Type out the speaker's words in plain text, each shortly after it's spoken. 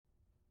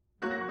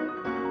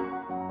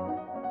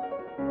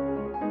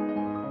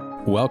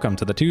Welcome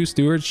to the Two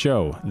Stewards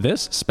Show.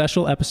 This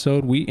special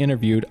episode, we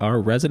interviewed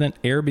our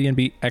resident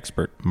Airbnb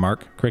expert,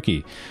 Mark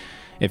Cricky.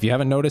 If you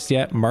haven't noticed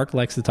yet, Mark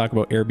likes to talk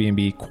about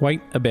Airbnb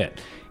quite a bit.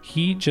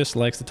 He just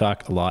likes to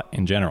talk a lot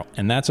in general,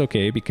 and that's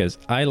okay because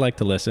I like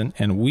to listen,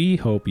 and we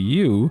hope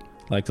you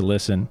like to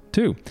listen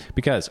too.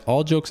 Because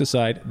all jokes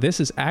aside, this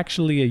is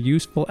actually a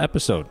useful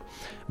episode.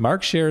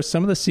 Mark shares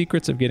some of the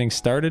secrets of getting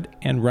started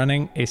and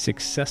running a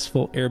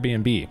successful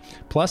Airbnb,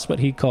 plus what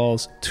he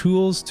calls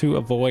tools to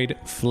avoid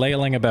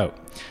flailing about.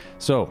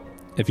 So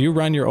if you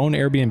run your own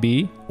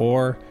Airbnb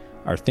or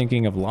are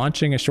thinking of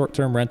launching a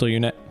short-term rental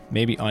unit,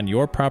 maybe on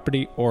your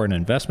property or an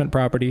investment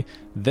property,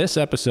 this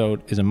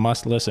episode is a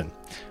must listen.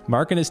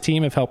 Mark and his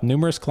team have helped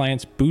numerous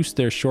clients boost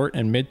their short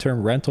and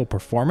midterm rental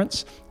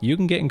performance. You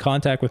can get in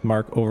contact with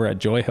Mark over at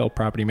Joy Hill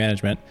Property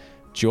Management,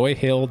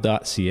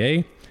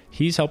 joyhill.ca.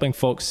 He's helping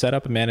folks set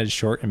up and manage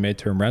short and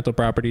midterm rental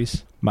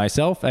properties.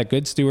 Myself at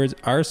Good Stewards,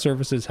 our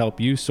services help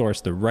you source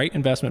the right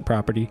investment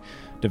property,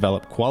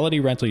 develop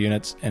quality rental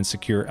units, and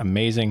secure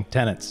amazing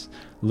tenants.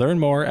 Learn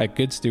more at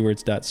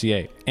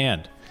goodstewards.ca.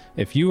 And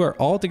if you are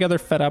altogether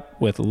fed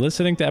up with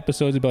listening to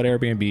episodes about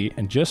Airbnb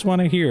and just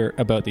want to hear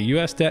about the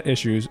US debt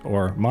issues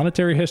or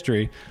monetary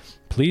history,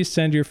 please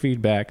send your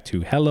feedback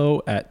to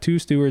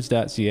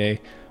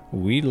hello@twostewards.ca.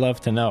 We'd love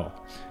to know.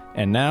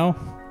 And now,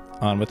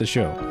 on with the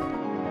show.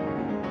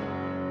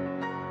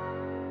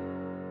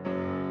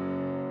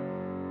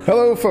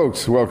 Hello,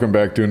 folks. Welcome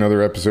back to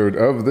another episode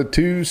of the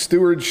Two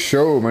Stewards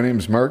Show. My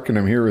name's Mark, and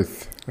I'm here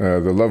with the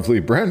lovely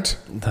Brent.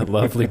 The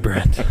lovely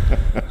Brent.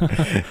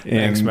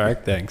 Thanks,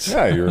 Mark. Thanks.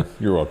 Yeah,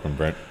 you're welcome,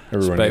 Brent.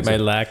 Despite my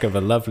lack of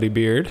a lovely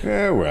beard.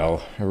 Yeah,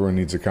 well, everyone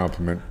needs a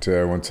compliment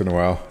once in a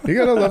while. You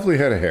got a lovely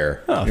head of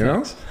hair. Oh, you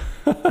thanks.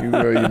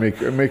 know, you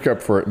make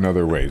up for it in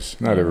other ways.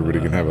 Not everybody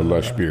can have a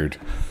lush beard.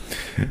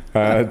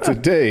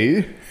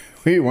 Today,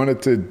 we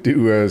wanted to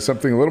do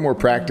something a little more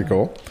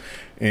practical,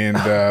 and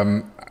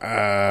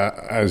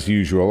as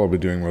usual, I'll be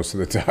doing most of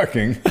the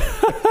talking.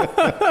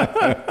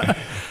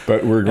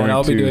 But we're going to...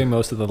 I'll be doing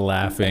most of the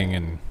laughing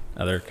and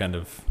other kind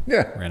of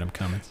random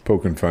comments.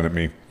 Poking fun at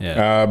me.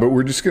 Yeah. But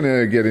we're just going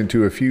to get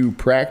into a few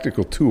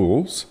practical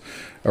tools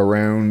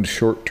around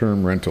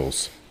short-term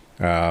rentals.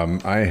 I'm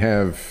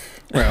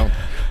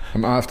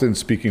often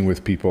speaking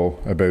with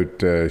people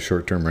about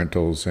short-term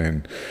rentals,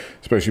 and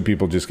especially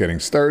people just getting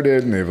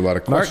started, and they have a lot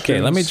of questions. Mark,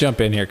 okay, let me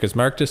jump in here because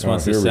Mark just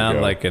wants to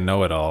sound like a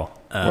know-it-all.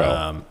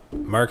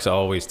 Mark's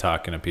always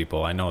talking to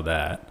people. I know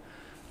that.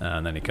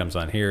 And then he comes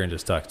on here and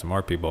just talks to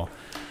more people.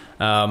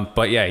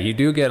 But yeah, you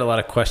do get a lot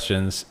of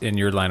questions in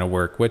your line of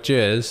work, which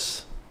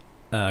is,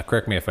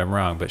 correct me if I'm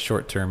wrong, but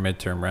short-term,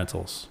 mid-term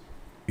rentals.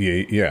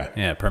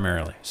 Yeah,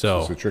 primarily.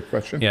 So, is this a trick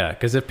question? Yeah,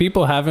 because if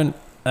people haven't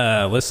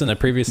listened to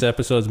previous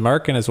episodes,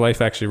 Mark and his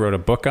wife actually wrote a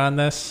book on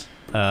this,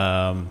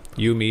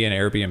 You, Me, and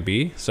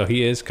Airbnb. So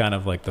he is kind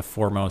of like the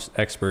foremost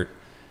expert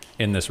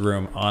in this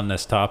room on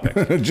this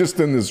topic. Just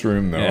in this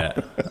room, though.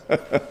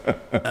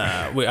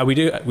 Yeah.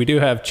 We do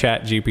have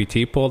Chat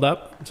GPT pulled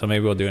up, so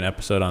maybe we'll do an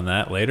episode on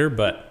that later.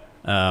 But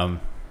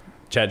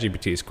Chat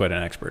GPT is quite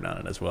an expert on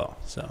it as well.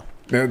 So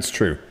that's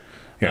true.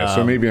 Yeah.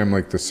 So maybe I'm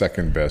like the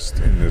second best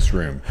in this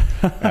room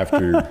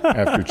after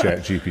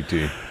Chat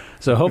GPT.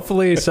 So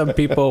hopefully some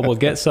people will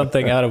get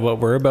something out of what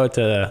we're about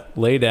to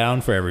lay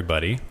down for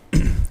everybody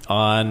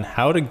on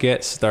how to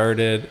get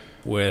started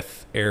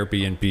with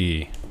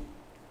Airbnb.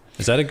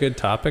 Is that a good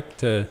topic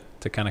to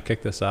kind of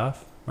kick this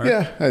off, Mark?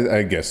 Yeah,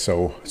 I guess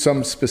so.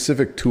 Some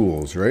specific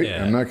tools, right?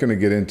 Yeah. I'm not going to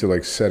get into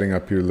like setting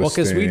up your listing. Well,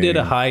 because we did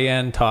a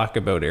high-end talk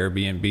about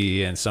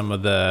Airbnb and some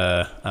of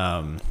the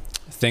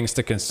things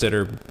to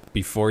consider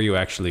before you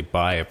actually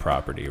buy a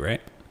property,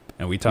 right?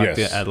 And we talked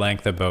at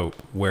length about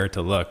where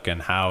to look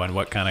and how and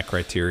what kind of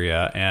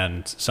criteria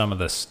and some of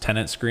this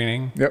tenant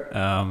screening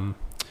things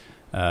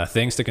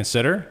to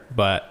consider.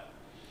 But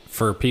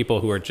for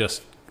people who are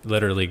just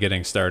literally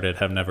getting started,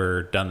 have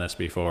never done this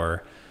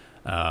before,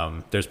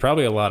 there's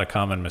probably a lot of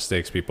common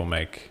mistakes people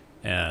make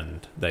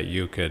and that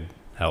you could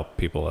help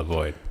people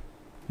avoid.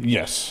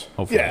 Yes.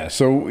 Hopefully. Yeah.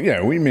 So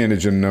we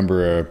manage a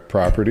number of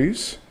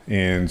properties,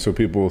 and so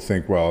people will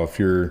think, well, if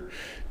you're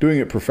doing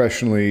it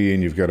professionally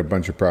and you've got a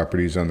bunch of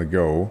properties on the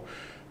go,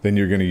 then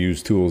you're going to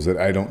use tools that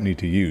I don't need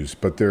to use.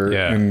 But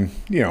and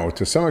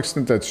to some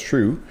extent that's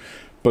true,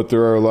 but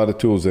there are a lot of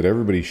tools that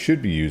everybody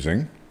should be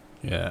using.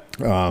 Yeah.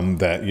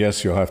 That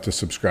yes, you'll have to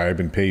subscribe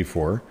and pay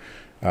for,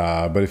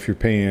 but if you're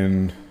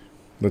paying,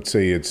 let's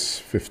say it's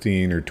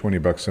 $15 or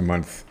 $20 a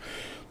month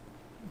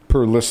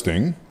per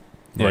listing,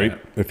 right?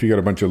 If you got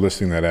a bunch of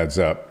listing, that adds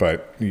up.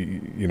 But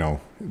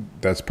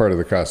that's part of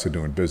the cost of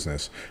doing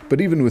business. But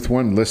even with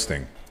one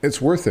listing, it's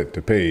worth it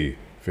to pay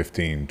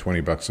 $15,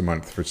 $20 a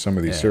month for some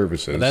of these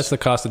services. Well, that's the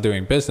cost of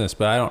doing business.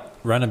 But I don't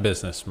run a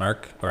business,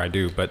 Mark, or I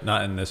do, but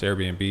not in this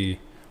Airbnb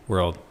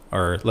world.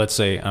 Or let's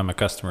say I'm a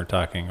customer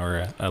talking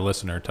or a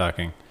listener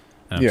talking,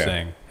 and I'm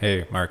saying,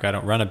 hey, Mark, I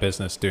don't run a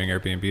business doing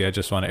Airbnb. I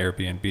just want to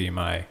Airbnb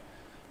my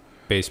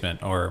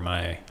basement or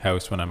my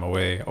house when I'm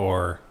away,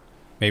 or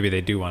maybe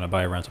they do want to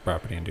buy a rental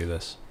property and do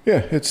this.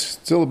 Yeah, it's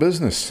still a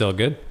business. Still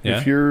good. Yeah.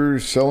 If you're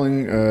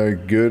selling a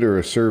good or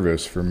a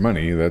service for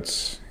money,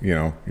 that's,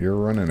 you're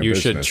running a business. You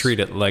should treat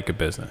it like a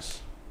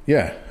business.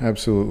 Yeah,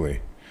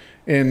 absolutely.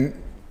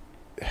 And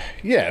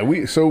yeah,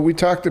 we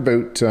talked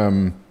about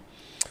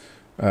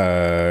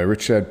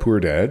Rich Dad, Poor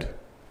Dad,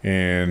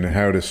 and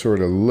how to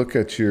sort of look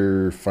at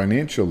your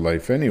financial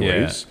life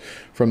anyways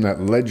from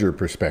that ledger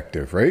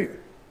perspective, right?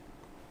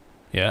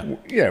 Yeah.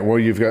 Yeah, well,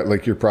 you've got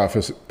like your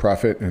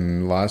profit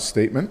and loss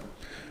statement.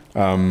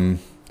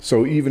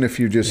 So even if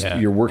you're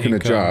working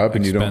income, a job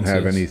and you don't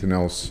have expenses. anything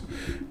else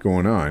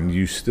going on,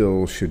 you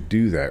still should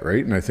do that,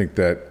 right? And I think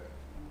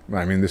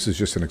this is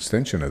just an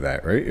extension of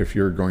that, right? If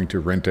you're going to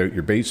rent out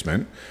your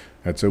basement,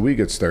 that's how we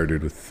get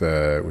started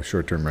with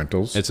short-term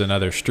rentals. It's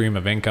another stream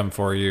of income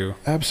for you.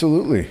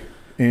 Absolutely.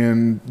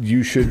 And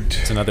you should...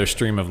 It's another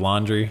stream of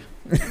laundry.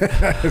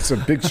 It's a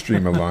big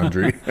stream of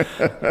laundry.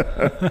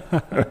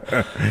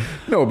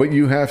 No, but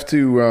you have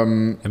to...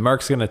 And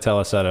Mark's going to tell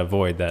us how to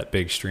avoid that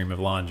big stream of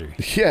laundry.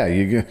 Yeah.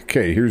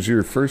 Okay, here's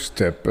your first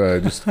tip.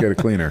 Just get a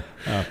cleaner.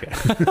 Okay.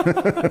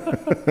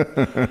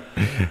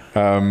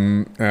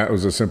 That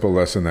was a simple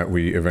lesson that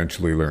we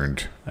eventually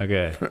learned.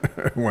 Okay.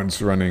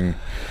 Once running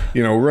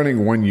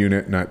one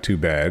unit, not too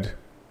bad.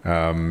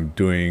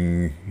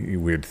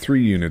 We had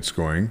 3 units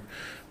going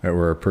that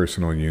were our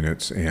personal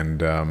units, and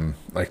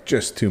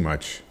just too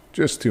much.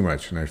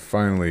 And I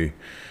finally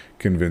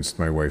convinced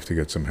my wife to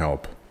get some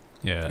help.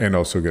 Yeah. And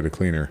also get a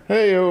cleaner.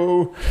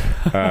 Hey-o!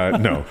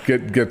 No,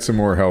 get some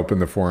more help in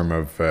the form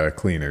of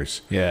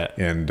cleaners. Yeah.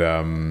 And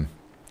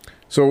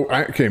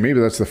maybe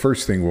that's the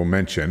first thing we'll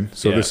mention.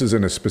 So this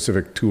isn't a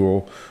specific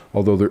tool,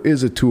 although there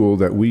is a tool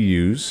that we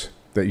use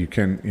that you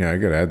can, I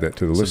got to add that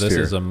to the list here. So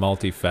this is a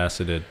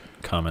multifaceted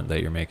comment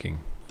that you're making.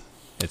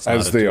 It's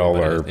as they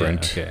all are,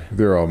 Brent. Okay.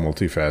 They're all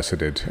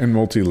multifaceted and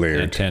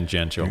multi-layered. And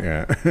tangential.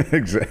 Yeah,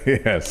 exactly.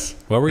 Yes.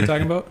 What were we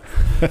talking about?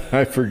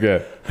 I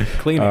forget.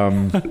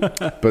 Cleaning.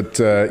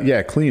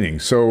 Cleaning.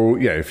 So,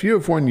 if you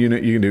have one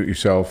unit, you can do it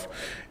yourself.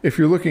 If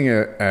you're looking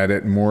at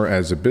it more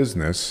as a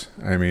business,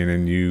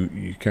 and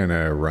you kind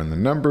of run the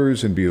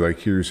numbers and be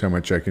like, here's how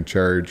much I can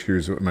charge,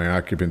 here's what my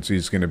occupancy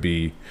is going to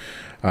be,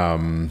 how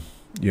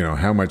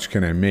much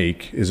can I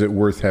make? Is it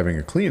worth having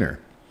a cleaner?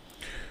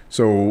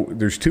 So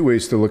there's 2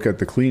 ways to look at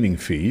the cleaning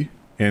fee,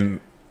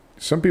 and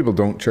some people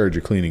don't charge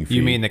a cleaning fee.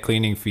 You mean the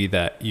cleaning fee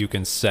that you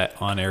can set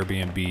on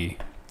Airbnb?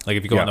 Like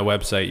if you go on the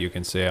website, you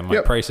can say, my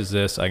price is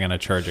this, I'm going to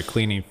charge a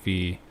cleaning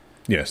fee.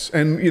 Yes.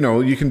 And,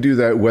 you can do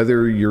that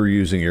whether you're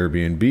using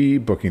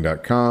Airbnb,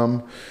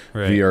 Booking.com,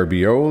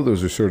 VRBO.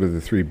 Those are sort of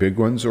the 3 big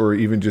ones, or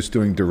even just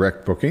doing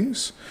direct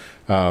bookings.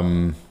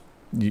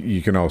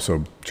 You can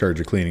also charge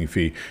a cleaning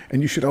fee.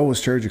 And you should always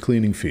charge a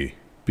cleaning fee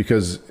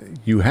because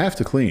you have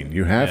to clean.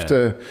 You have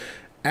to,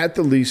 at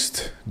the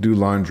least, do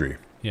laundry.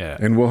 Yeah.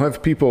 And we'll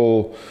have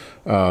people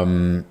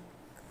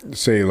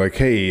say like,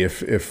 hey,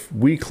 if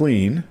we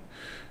clean,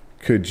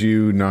 could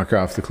you knock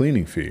off the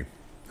cleaning fee?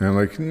 And I'm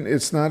like,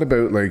 it's not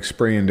about like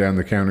spraying down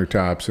the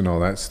countertops and all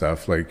that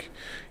stuff. Like,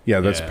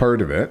 that's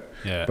part of it.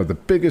 Yeah. But the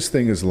biggest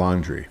thing is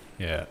laundry.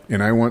 Yeah.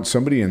 And I want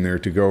somebody in there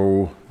to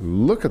go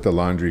look at the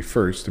laundry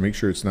first to make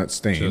sure it's not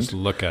stained. Just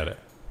look at it.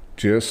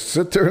 Just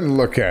sit there and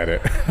look at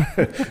it.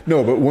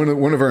 No, but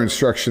one of our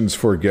instructions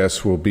for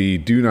guests will be,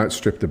 do not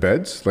strip the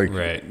beds. Like,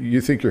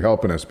 you think you're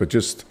helping us, but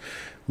just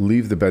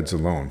leave the beds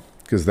alone.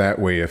 Because that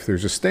way, if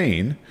there's a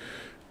stain,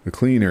 the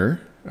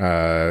cleaner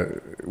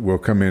will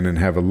come in and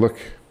have a look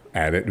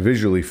at it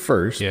visually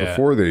first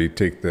before they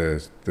take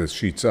the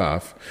sheets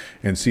off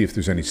and see if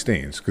there's any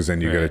stains. Because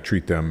then you got to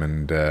treat them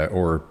and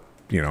or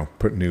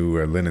put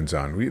new linens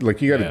on. You got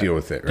to deal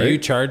with it, right? Do you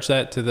charge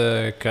that to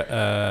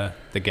the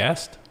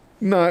guest?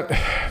 Not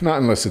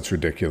unless it's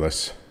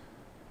ridiculous,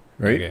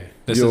 right? Okay.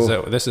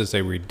 This is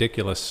a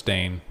ridiculous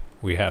stain.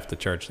 We have to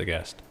charge the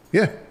guest.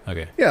 Yeah.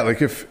 Okay. Yeah,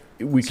 like if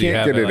we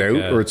can't get it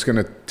out, or it's going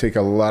to take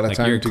a lot of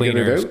time to get it out.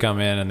 Your cleaners come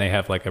in and they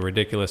have like a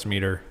ridiculous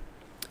meter.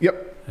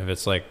 Yep. If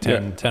it's like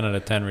 10 out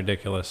of 10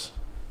 ridiculous.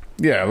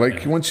 Yeah,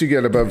 once you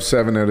get above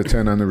 7 out of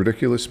 10 on the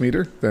ridiculous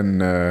meter,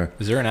 then...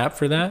 is there an app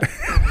for that?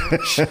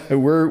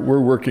 We're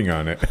working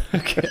on it.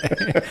 Okay.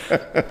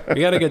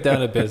 We got to get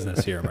down to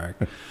business here, Mark.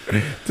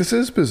 This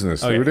is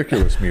business, the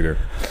ridiculous meter.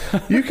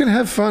 You can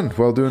have fun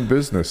while doing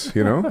business,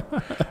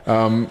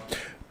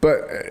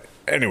 But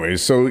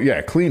anyways,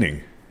 so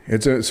cleaning.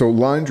 So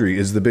laundry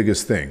is the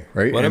biggest thing,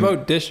 right? What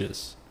about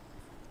dishes?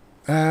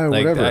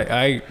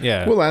 Whatever.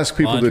 We'll ask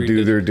people to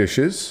do their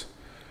dishes.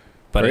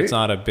 But it's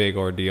not a big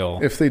ordeal.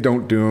 If they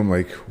don't do them,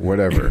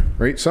 whatever,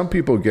 right? Some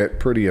people get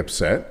pretty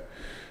upset.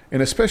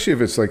 And especially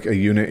if it's like a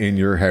unit in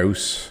your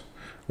house,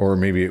 or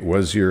maybe it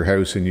was your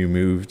house and you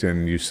moved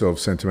and you still have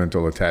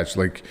sentimental attached.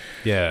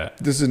 This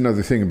is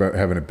another thing about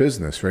having a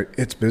business, right?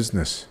 It's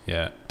business.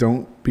 Yeah.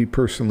 Don't be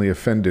personally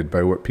offended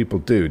by what people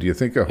do. Do you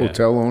think a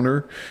hotel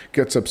owner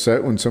gets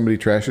upset when somebody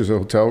trashes a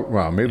hotel?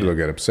 Well, maybe they'll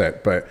get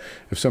upset. But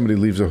if somebody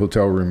leaves a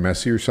hotel room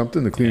messy or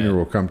something, the cleaner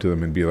will come to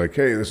them and be like,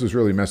 hey, this is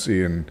really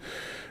messy.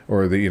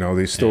 Or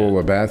they stole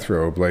a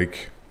bathrobe.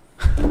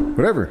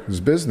 Whatever, it's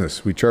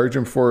business. We charge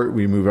them for it.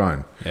 We move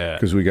on. Yeah.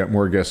 Because we got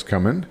more guests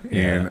coming,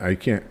 and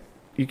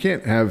you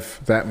can't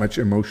have that much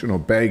emotional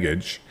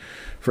baggage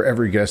for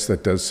every guest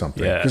that does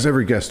something. Yeah. Because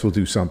every guest will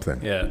do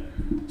something. Yeah.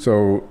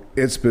 So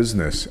it's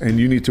business, and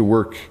you need to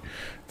work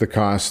the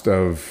cost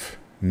of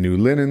new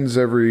linens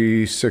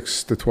every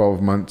 6 to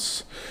 12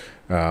 months,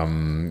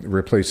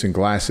 replacing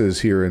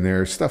glasses here and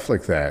there, stuff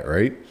like that,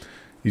 right?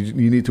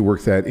 You need to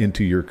work that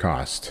into your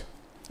cost.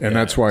 And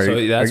that's why,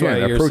 so that's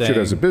again, why you're approach it saying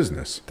as a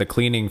business. The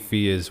cleaning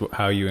fee is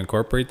how you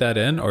incorporate that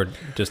in, or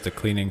just the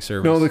cleaning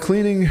service? No, the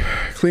cleaning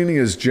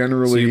is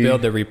generally... So you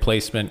build the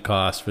replacement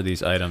cost for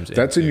these items.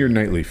 That's in your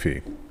nightly fee.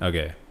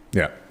 Okay.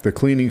 Yeah. The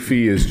cleaning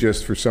fee is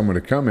just for someone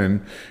to come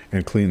in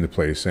and clean the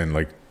place and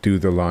like do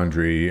the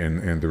laundry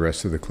and the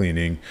rest of the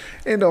cleaning,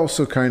 and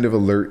also kind of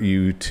alert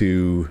you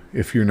to,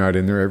 if you're not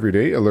in there every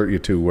day, alert you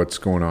to what's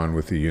going on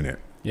with the unit.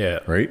 Yeah.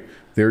 Right?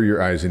 They're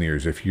your eyes and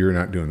ears if you're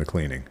not doing the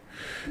cleaning.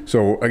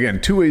 So again,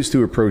 2 ways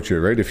to approach it,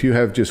 right? If you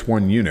have just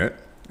one unit,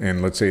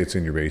 and let's say it's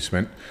in your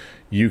basement,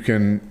 you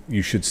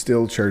should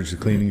still charge the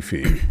cleaning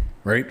fee,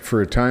 right?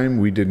 For a time,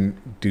 we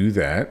didn't do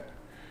that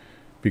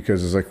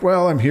because it's like,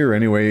 well, I'm here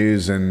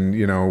anyways, and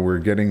we're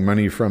getting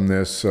money from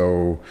this,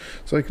 so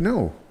it's like,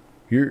 no,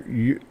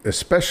 you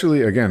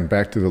especially again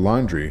back to the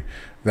laundry,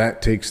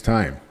 that takes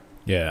time.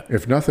 Yeah.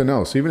 If nothing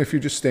else, even if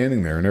you're just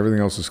standing there and everything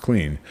else is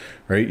clean,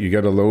 right? You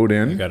got to load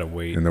in. You got to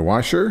wait in the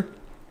washer.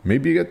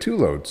 Maybe you got 2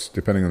 loads,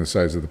 depending on the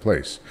size of the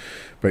place.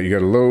 But you got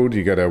to load,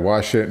 you got to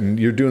wash it, and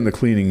you're doing the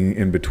cleaning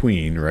in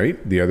between, right?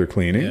 The other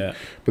cleaning. Yeah.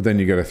 But then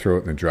you got to throw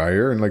it in the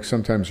dryer, and like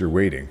sometimes you're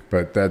waiting.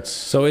 But that's...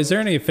 So is there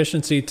any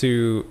efficiency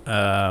to...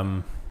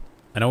 I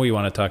know we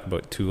want to talk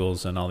about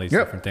tools and all these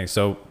different things.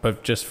 So,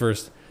 but just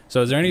first...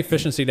 So is there any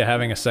efficiency to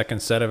having a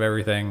second set of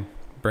everything,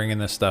 bringing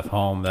this stuff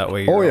home? That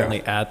way you're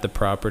only at the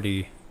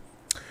property.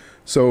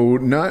 So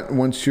not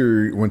once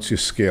you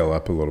scale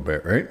up a little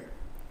bit, right?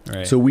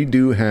 Right. So we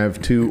do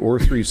have 2 or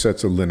 3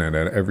 sets of linen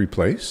at every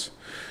place,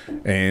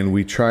 and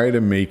we try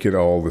to make it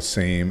all the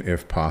same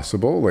if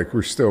possible. Like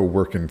we're still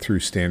working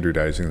through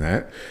standardizing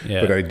that,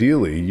 but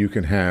ideally you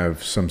can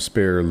have some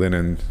spare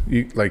linen.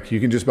 You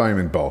can just buy them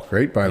in bulk,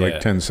 right? Buy like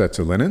 10 sets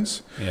of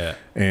linens. Yeah.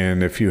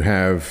 And if you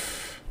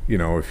have,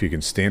 if you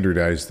can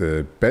standardize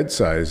the bed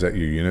size at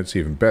your units,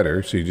 even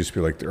better. So you just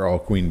be like, they're all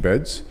queen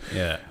beds.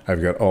 Yeah.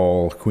 I've got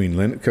all queen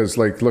linen, because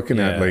like looking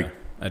at like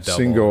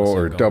single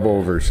or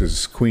double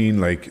versus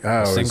queen, like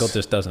single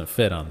just doesn't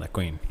fit on the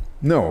queen.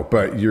 No,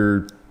 but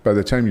by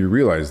the time you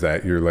realize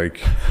that, you're like,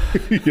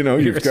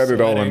 you've got it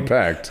all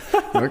unpacked.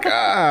 You're like,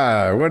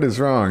 what is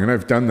wrong? And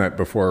I've done that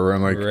before where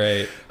I'm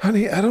like,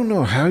 honey, I don't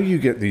know how you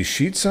get these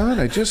sheets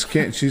on. I just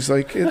can't. She's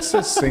like, it's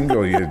a single,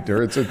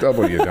 or it's a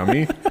double, you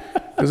dummy.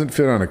 Doesn't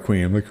fit on a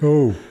queen. I'm like,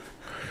 oh.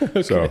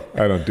 Okay. So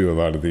I don't do a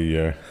lot of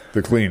the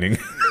cleaning.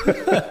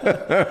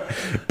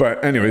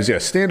 But anyways,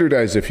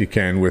 standardize if you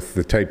can with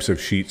the types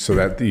of sheets so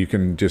that you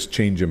can just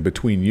change them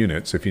between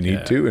units if you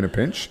need to in a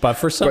pinch. But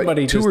for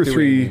somebody just 2 or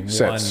 3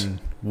 sets,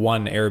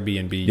 one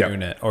Airbnb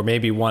unit, or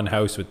maybe one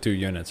house with 2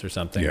 units or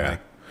something.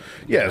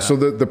 So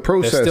the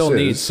process they still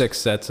need 6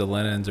 sets of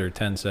linens or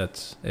 10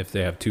 sets if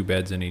they have 2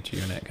 beds in each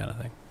unit, kind of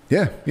thing.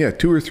 Yeah,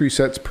 2 or 3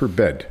 sets per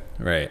bed.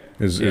 Right.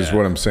 Is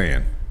what I'm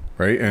saying.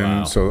 Right.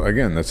 And so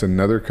again, that's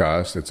another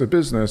cost. It's a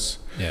business.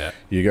 Yeah.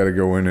 You got to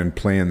go in and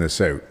plan this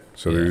out.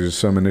 So there's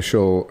some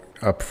initial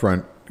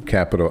upfront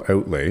capital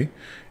outlay,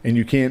 and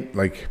you can't,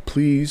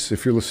 please,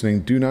 if you're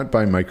listening, do not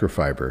buy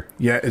microfiber.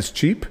 Yeah, it's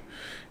cheap.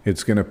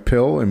 It's going to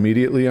pill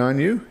immediately on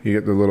you. You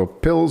get the little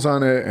pills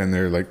on it, and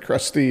they're like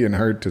crusty and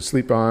hard to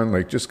sleep on.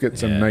 Like just get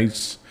some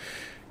nice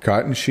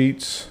cotton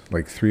sheets,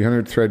 like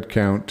 300 thread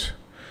count.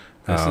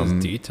 This is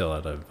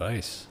detailed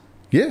advice.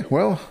 Yeah,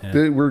 well,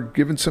 we're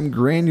giving some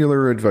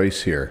granular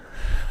advice here.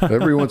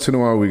 Every once in a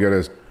while, we got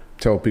to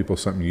tell people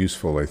something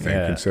useful, I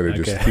think, instead of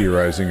just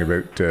theorizing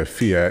about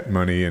fiat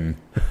money and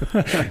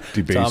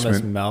debasement.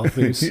 Thomas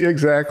Malthus.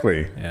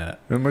 Exactly. Yeah.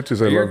 As much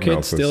as I love Malthus. Are your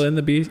kids still in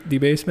the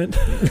debasement?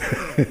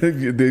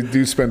 They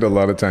do spend a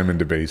lot of time in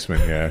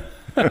debasement,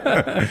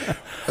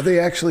 They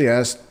actually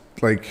asked,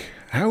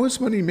 how is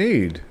money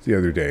made the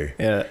other day?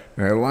 Yeah.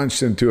 And I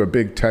launched into a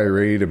big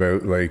tirade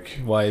about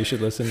why you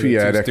should listen to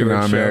fiat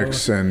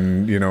economics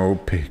and,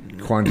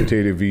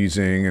 quantitative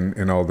easing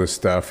and all this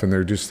stuff. And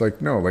they're just like,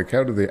 no,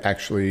 how do they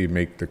actually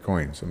make the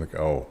coins? I'm like,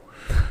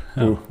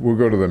 we'll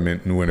go to the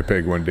mint in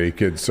Winnipeg one day,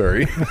 kids.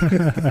 Sorry.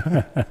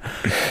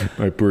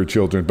 My poor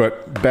children.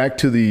 But back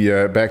to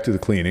the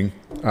cleaning.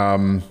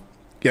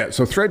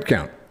 So thread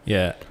count.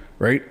 Yeah.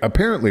 Right.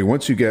 Apparently,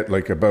 once you get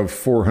above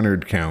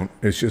 400 count,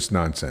 it's just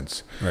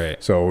nonsense.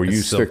 Right. So you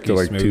stick to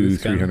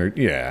 200-300.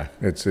 Yeah.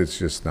 It's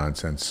just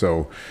nonsense.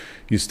 So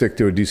you stick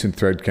to a decent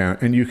thread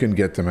count, and you can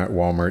get them at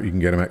Walmart. You can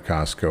get them at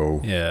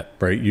Costco. Yeah.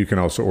 Right. You can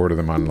also order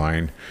them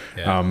online.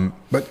 Yeah.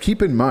 But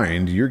keep in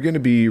mind, you're going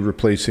to be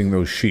replacing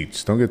those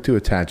sheets. Don't get too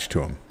attached to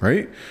them.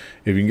 Right.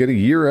 If you can get a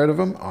year out of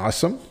them,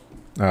 awesome.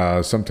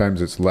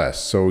 Sometimes it's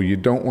less. So you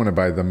don't want to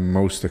buy the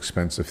most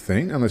expensive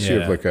thing unless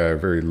you have a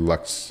very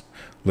luxe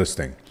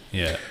listing.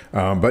 Yeah.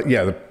 But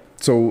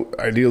So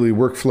ideally,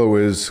 workflow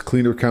is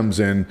cleaner comes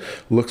in,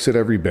 looks at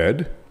every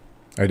bed,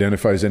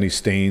 identifies any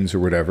stains or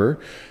whatever,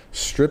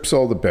 strips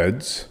all the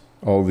beds,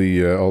 all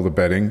the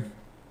bedding,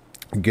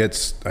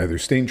 gets either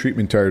stain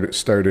treatment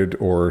started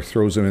or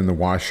throws them in the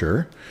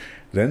washer.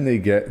 Then they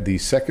get the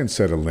second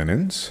set of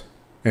linens,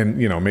 and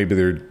maybe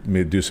they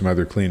may do some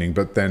other cleaning,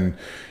 but then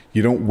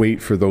you don't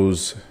wait for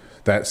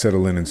that set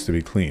of linens to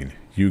be clean.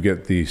 You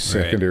get the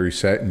secondary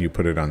set and you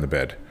put it on the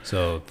bed.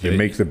 So you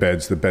make the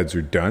beds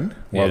are done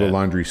while the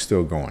laundry's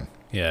still going.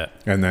 Yeah.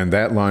 And then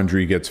that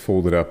laundry gets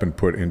folded up and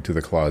put into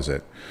the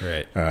closet.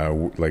 Right.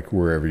 Like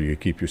wherever you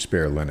keep your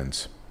spare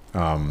linens.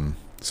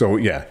 So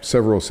yeah,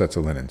 several sets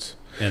of linens.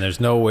 And there's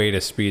no way to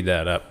speed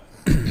that up.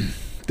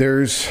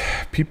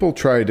 People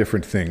try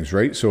different things,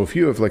 right? So if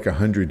you have like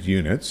 100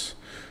 units,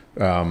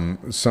 some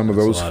of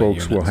those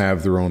folks will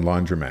have their own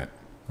laundromat.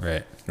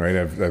 Right. Right.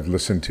 I've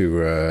listened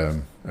to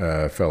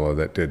a fellow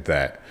that did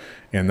that,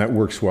 and that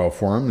works well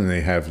for them. And they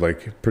have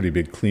like a pretty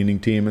big cleaning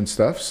team and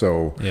stuff.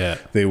 So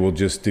they will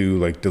just do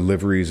like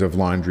deliveries of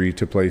laundry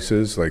to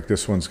places. Like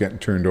this one's getting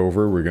turned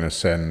over. We're going to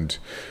send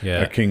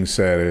a king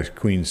set, a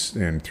queen,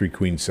 and 3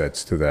 queen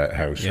sets to that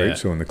house. Right.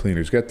 So when the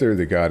cleaners get there,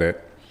 they got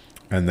it.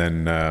 And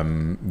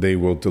then they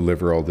will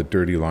deliver all the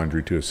dirty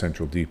laundry to a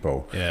central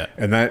depot. Yeah.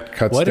 And that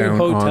cuts down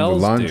on the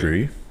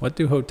laundry. What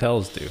do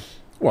hotels do?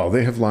 Well,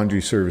 they have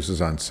laundry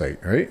services on site,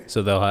 right?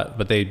 So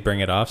but they bring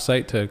it off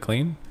site to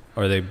clean,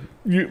 or it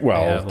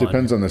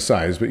depends on the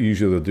size, but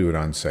usually they'll do it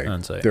on site.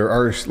 On site. There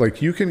are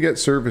you can get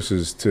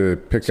services to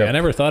pick up. I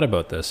never thought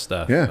about this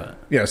stuff. Yeah,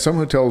 yeah. Some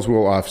hotels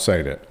will off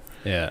site it.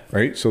 Yeah.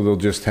 Right. So they'll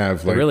just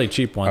have like the really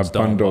cheap ones. A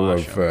bundle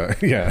of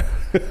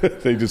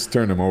they just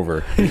turn them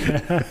over.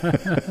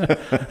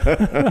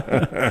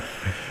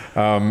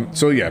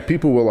 So yeah,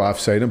 people will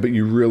offsite them, but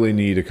you really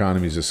need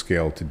economies of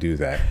scale to do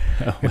that.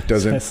 It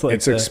doesn't.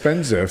 It's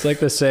expensive. It's like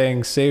the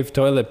saying, "Save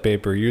toilet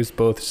paper, use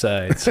both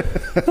sides."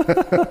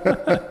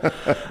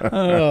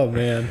 Oh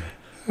man.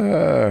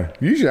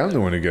 Usually I'm the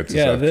one who gets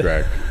us off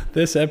track.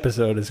 This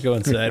episode is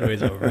going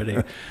sideways already.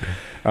 Do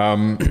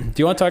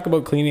you want to talk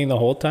about cleaning the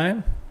whole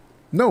time?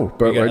 No,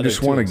 but I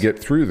just want to get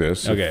through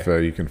this. Okay.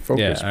 If you can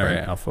focus. Yeah. All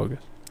right. I'll focus.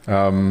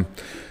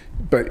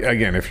 But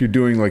again, if you're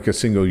doing like a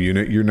single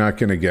unit, you're not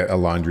going to get a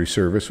laundry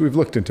service. We've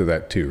looked into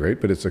that too, right?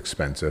 But it's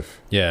expensive.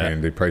 Yeah.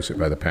 And they price it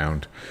by the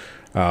pound.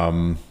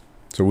 So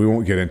we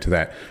won't get into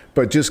that.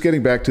 But just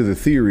getting back to the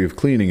theory of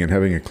cleaning and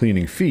having a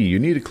cleaning fee, you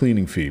need a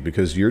cleaning fee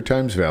because your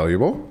time's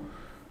valuable,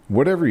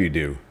 whatever you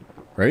do,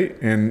 right?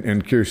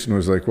 And Kirsten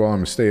was like, well,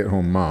 I'm a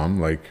stay-at-home mom,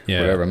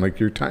 whatever. I'm like,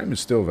 your time is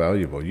still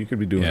valuable. You could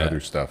be doing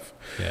other stuff.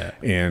 Yeah.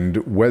 And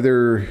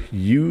whether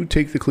you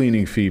take the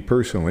cleaning fee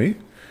personally,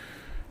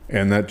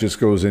 and that just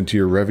goes into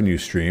your revenue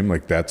stream.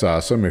 Like, that's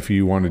awesome. If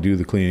you want to do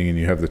the cleaning and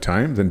you have the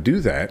time, then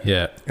do that.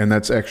 Yeah. And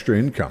that's extra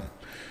income.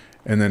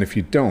 And then if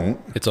you don't...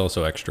 It's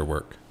also extra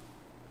work.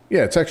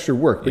 Yeah, it's extra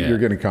work, but you're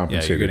getting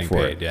compensated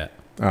for it. Yeah.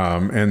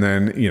 And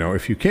then,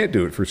 if you can't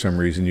do it for some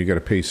reason, you got to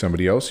pay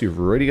somebody else. You've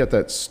already got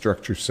that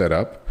structure set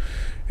up,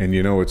 and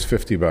it's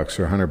 $50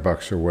 or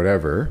 $100 or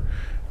whatever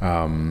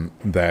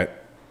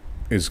that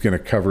is going to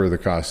cover the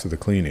cost of the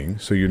cleaning.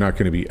 So you're not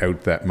going to be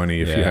out that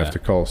money if you have to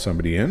call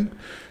somebody in.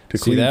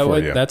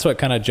 That's what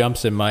kind of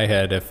jumps in my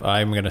head if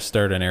I'm going to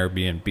start an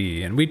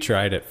Airbnb. And we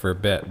tried it for a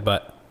bit,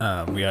 but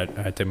we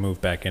had to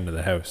move back into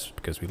the house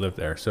because we lived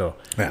there. So,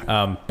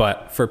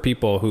 but for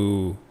people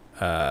who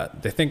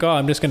they think,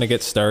 I'm just going to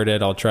get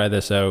started, I'll try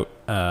this out.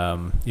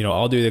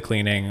 I'll do the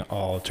cleaning,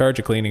 I'll charge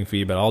a cleaning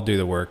fee, but I'll do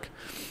the work.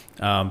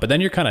 But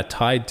then you're kind of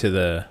tied to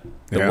the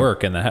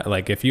work and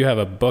like if you have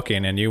a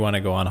booking and you want to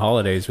go on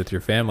holidays with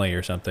your family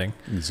or something,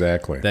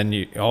 exactly. Then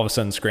you all of a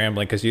sudden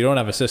scrambling because you don't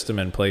have a system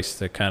in place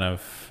to kind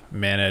of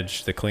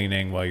manage the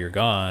cleaning while you're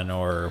gone,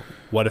 or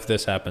what if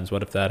this happens?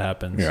 What if that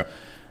happens? Yeah.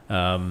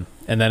 And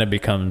then it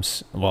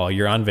becomes,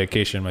 you're on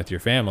vacation with your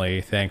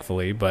family,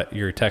 thankfully, but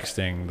you're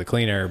texting the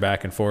cleaner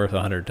back and forth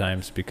 100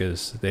 times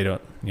because they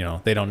don't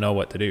know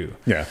what to do.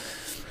 Yeah.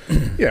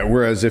 Yeah.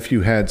 Whereas if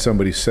you had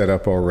somebody set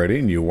up already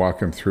and you walk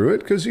them through it,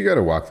 because you got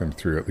to walk them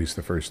through at least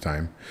the first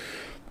time,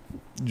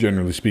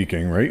 generally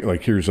speaking, right?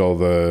 Like, here's all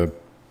the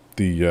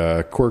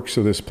quirks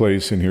of this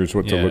place, and here's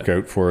what to look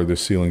out for.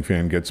 This ceiling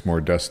fan gets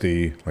more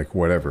dusty, like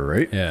whatever,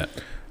 right? Yeah.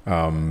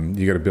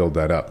 You got to build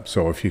that up.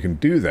 So if you can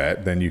do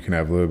that, then you can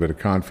have a little bit of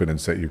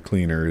confidence that your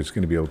cleaner is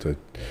going to be able to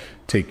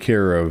take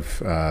care of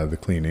the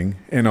cleaning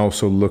and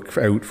also look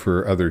out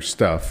for other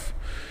stuff,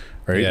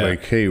 right? Yeah.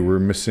 Like, hey, we're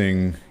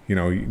missing,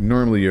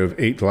 normally you have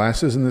 8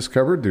 glasses in this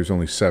cupboard. There's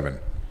only 7.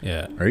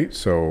 Yeah. Right.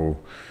 So,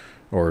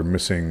 or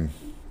missing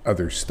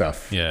other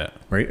stuff. Yeah.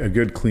 Right. A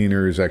good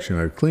cleaner is actually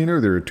not a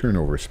cleaner. They're a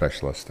turnover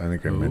specialist. I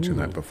think I mentioned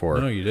that before.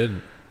 No, you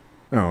didn't.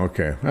 Oh,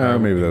 okay.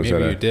 Maybe that was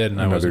you did,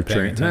 and I wasn't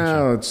paying attention.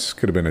 No, it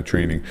could have been a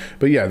training.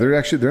 But yeah, they're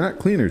not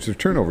cleaners. They're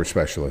turnover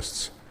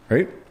specialists,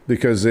 right?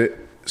 Because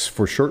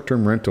for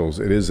short-term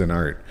rentals, it is an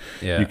art.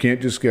 Yeah. You can't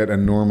just get a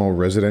normal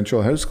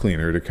residential house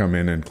cleaner to come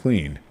in and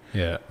clean.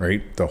 Yeah.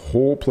 Right? The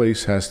whole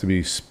place has to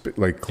be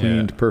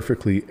cleaned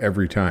perfectly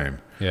every time.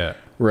 Yeah.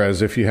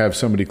 Whereas if you have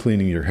somebody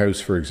cleaning your house,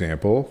 for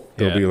example,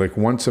 they'll be like,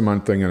 once a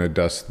month, I'm going to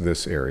dust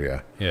this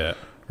area. Yeah.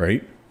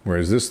 Right?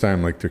 Whereas this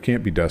time, like, there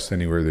can't be dust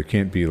anywhere. There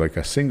can't be like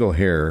a single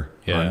hair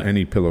on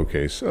any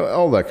pillowcase,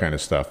 all that kind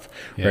of stuff.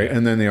 Right?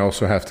 And then they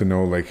also have to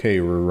know, like, hey,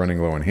 we're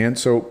running low on hand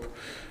soap,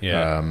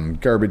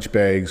 garbage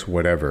bags,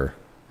 whatever.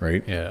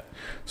 Right? Yeah.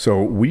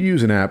 So we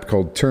use an app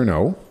called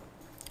Turno,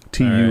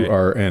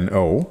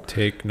 Turno.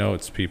 Take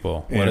notes,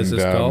 people. What is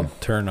this called?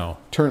 Turno.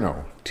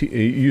 Turno.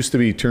 It used to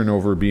be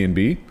Turnover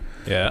B&B.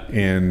 Yeah.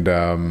 And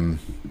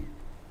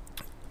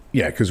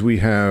because we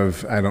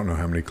have, I don't know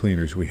how many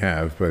cleaners we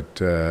have,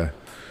 but a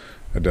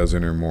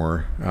dozen or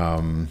more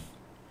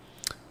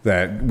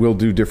that will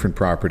do different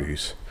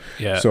properties.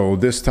 Yeah. So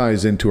this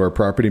ties into our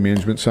property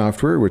management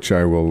software, which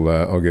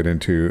I'll get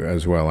into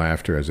as well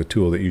after as a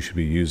tool that you should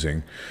be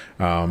using.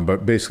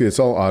 But basically, it's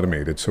all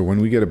automated. So when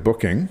we get a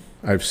booking,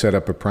 I've set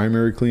up a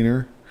primary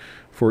cleaner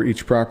for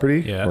each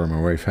property, or my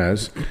wife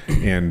has,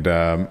 and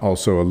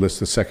also a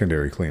list of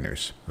secondary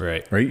cleaners.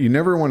 Right. You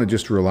never want to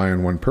just rely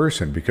on one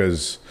person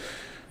because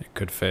it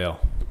could fail.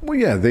 Well,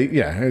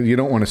 you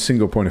don't want a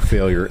single point of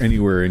failure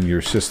anywhere in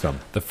your system.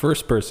 The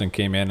first person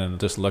came in and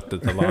just looked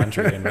at the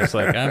laundry and was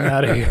like, I'm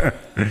out of here.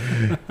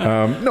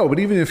 No, but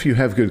even if you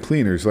have good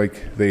cleaners,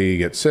 like they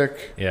get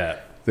sick,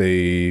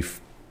 they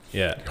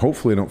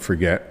hopefully don't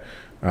forget,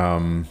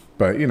 but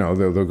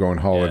they'll go on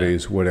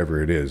holidays,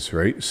 whatever it is,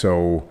 right?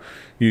 So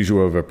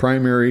usually have a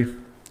primary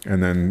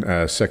and then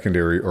a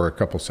secondary or a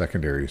couple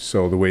secondaries.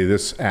 So the way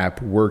this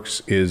app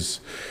works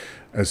is,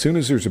 as soon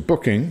as there's a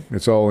booking,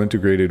 it's all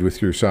integrated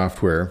with your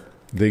software.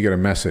 They get a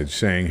message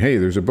saying, hey,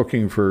 there's a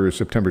booking for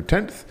September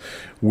 10th.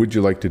 Would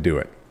you like to do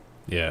it?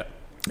 Yeah.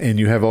 And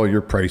you have all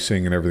your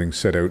pricing and everything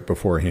set out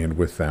beforehand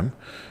with them.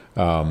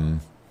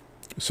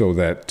 So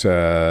that,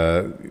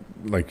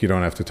 you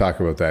don't have to talk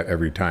about that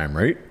every time,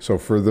 right? So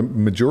for the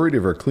majority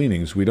of our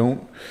cleanings, we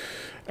don't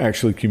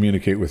actually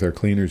communicate with our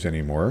cleaners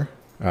anymore,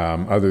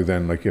 other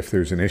than like if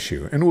there's an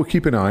issue. And we'll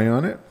keep an eye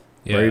on it.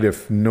 Right?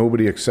 If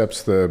nobody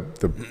accepts the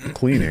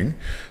cleaning,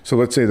 so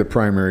let's say the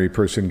primary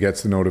person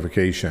gets the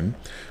notification,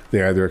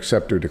 they either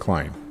accept or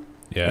decline.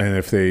 Yeah. And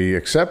if they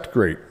accept,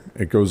 great.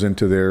 It goes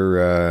into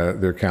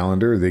their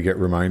calendar. They get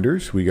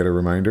reminders. We get a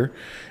reminder.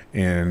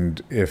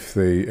 And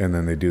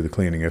then they do the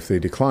cleaning. If they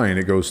decline,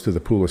 it goes to the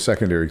pool of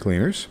secondary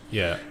cleaners.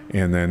 Yeah.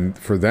 And then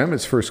for them,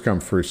 it's first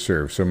come, first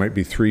serve. So it might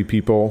be 3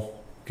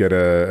 people get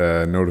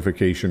a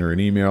notification or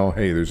an email.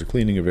 Hey, there's a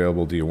cleaning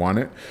available. Do you want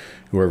it?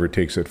 Whoever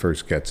takes it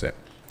first gets it.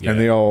 Yeah. And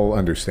they all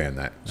understand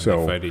that. And so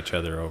they fight each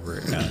other over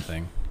it, kind of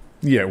thing.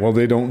 Yeah, well,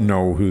 they don't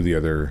know who the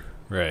other.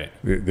 Right.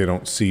 They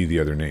don't see the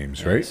other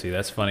names, right? See,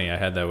 that's funny. I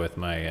had that with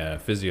my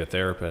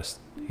physiotherapist.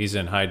 He's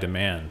in high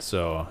demand,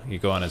 so you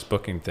go on his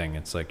booking thing.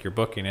 It's like you're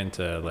booking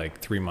into like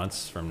 3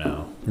 months from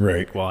now.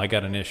 Right. Well, I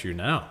got an issue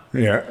now.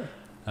 Yeah.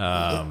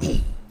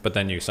 But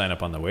then you sign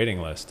up on the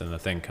waiting list and the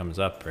thing comes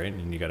up, right?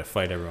 And you got to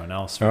fight everyone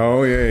else.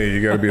 Oh, yeah.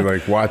 You got to be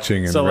like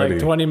watching and so ready.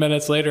 So like 20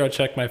 minutes later, I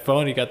check my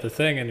phone. You got the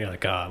thing and you're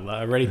like, I'm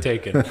already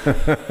taken.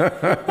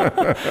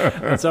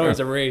 It's always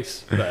a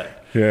race.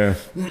 But yeah.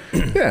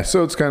 Yeah.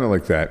 So it's kind of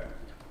like that.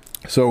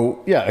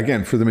 So yeah,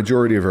 again, for the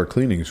majority of our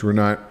cleanings, we're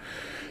not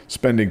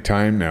spending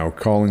time now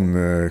calling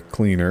the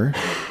cleaner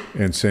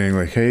and saying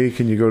like, hey,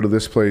 can you go to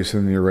this place?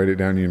 And you write it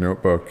down in your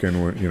notebook.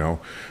 And,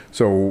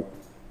 so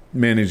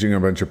managing a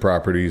bunch of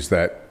properties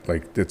that,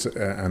 like, it's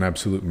an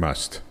absolute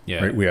must.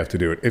 Yeah. Right? We have to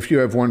do it. If you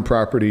have one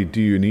property, do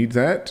you need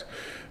that?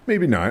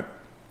 Maybe not.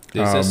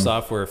 Is this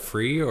software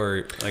free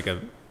or like a...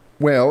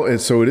 Well,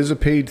 it is a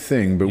paid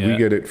thing, but we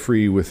get it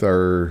free with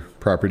our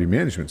property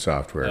management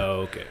software.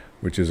 Oh, okay.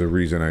 Which is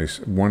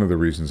one of the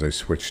reasons I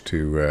switched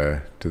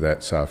to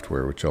that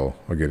software, which I'll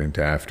get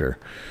into after.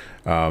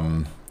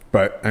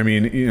 But I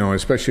mean,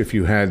 especially if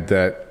you had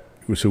that.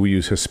 So we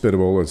use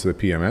Hospitable as the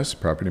PMS,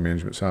 property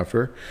management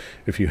software.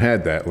 If you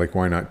had that, like,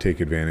 why not take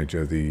advantage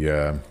of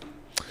the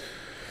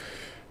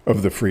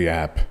free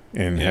app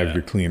and have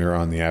your cleaner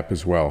on the app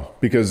as well?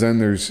 Because then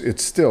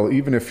it's still,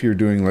 even if you're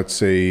doing, let's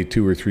say,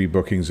 2 or 3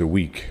 bookings a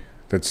week,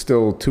 that's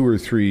still 2 or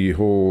 3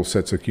 whole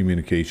sets of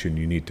communication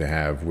you need to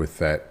have with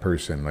that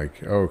person.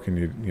 Like, oh, can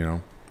you,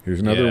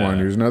 here's another one,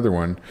 here's another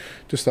one.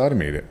 Just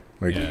automate it.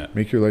 Like,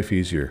 make your life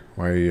easier.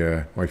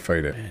 Why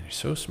fight it? Man, you're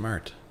so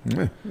smart.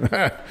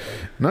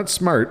 Not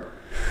smart.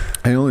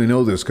 I only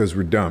know this because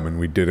we're dumb and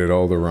we did it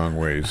all the wrong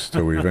ways.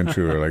 So we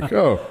eventually are like,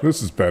 oh,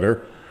 this is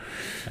better.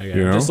 Okay.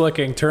 Just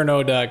looking,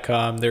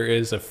 Turno.com, there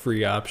is a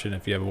free option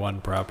if you have one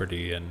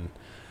property. And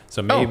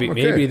so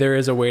maybe there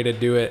is a way to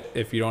do it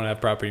if you don't have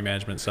property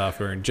management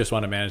software and just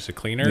want to manage the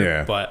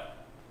cleaner, but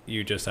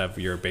you just have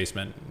your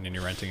basement and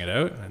you're renting it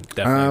out. And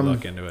definitely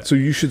look into it. So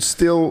you should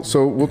still,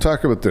 we'll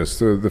talk about this,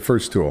 the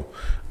first tool.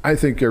 I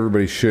think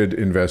everybody should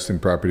invest in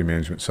property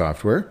management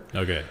software.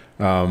 Okay.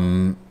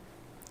 Even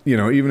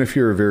if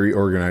you're a very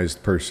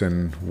organized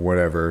person,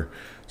 whatever.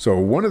 So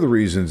one of the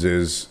reasons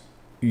is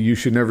you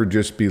should never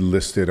just be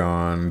listed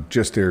on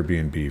just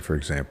Airbnb, for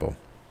example,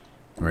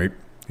 right?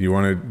 You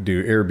want to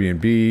do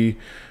Airbnb,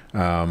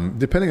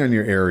 depending on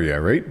your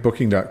area, right?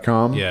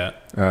 Booking.com,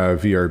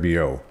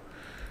 VRBO.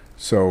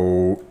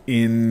 So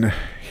in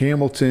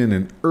Hamilton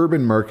and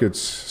urban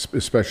markets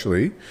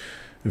especially,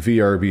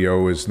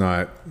 VRBO is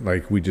not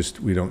like we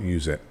don't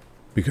use it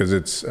because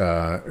it's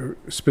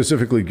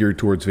specifically geared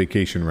towards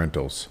vacation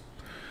rentals.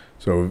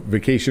 So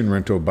vacation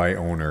rental by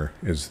owner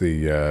is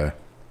the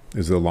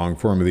long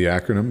form of the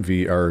acronym,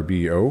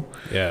 VRBO.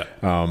 Yeah.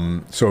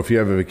 So if you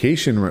have a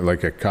vacation,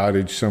 like a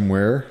cottage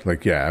somewhere,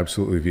 like, yeah,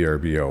 absolutely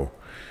VRBO.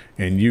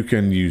 And you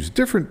can use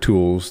different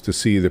tools to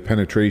see the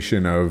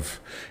penetration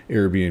of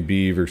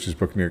Airbnb versus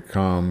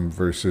Booking.com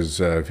versus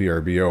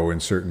VRBO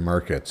in certain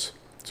markets.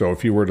 So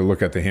if you were to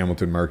look at the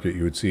Hamilton market,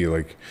 you would see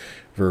like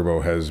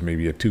Vrbo has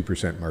maybe a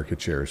 2%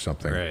 market share or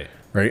something.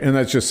 Right. And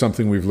that's just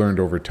something we've learned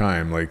over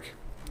time. Like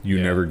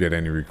you never get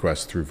any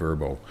requests through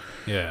Vrbo.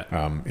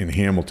 In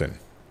Hamilton.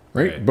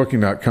 Right?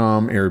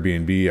 Booking.com,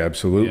 Airbnb,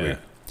 absolutely. Yeah.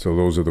 So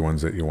those are the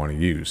ones that you want to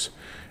use.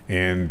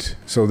 And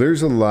so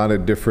there's a lot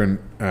of different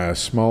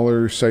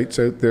smaller sites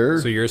out there.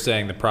 So you're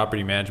saying the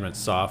property management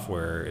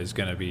software is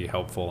going to be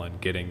helpful in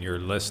getting your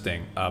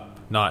listing up,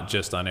 not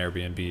just on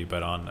Airbnb,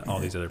 but on all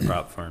these other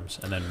platforms,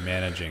 and then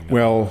managing them.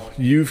 Well,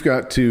 you've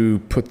got to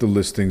put the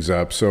listings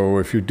up. So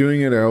if you're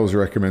doing it, I always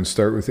recommend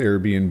start with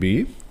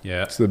Airbnb.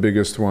 Yeah. It's the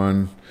biggest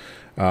one.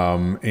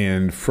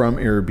 And from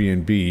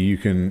Airbnb, you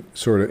can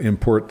sort of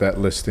import that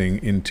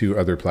listing into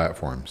other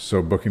platforms.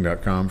 So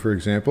Booking.com, for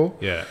example.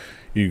 Yeah.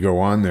 You go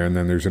on there, and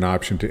then there's an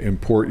option to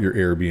import your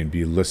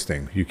Airbnb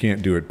listing. You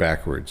can't do it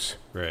backwards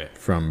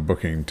from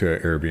Booking to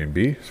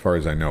Airbnb, as far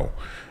as I know.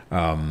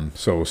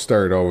 So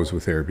start always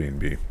with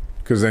Airbnb,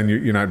 because then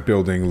you're not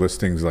building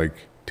listings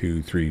like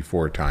 2, 3,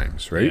 4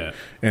 times, right? Yeah.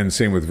 And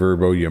same with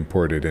Vrbo, you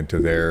import it into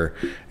there.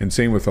 And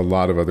same with a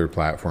lot of other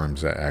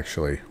platforms,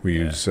 actually. We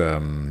use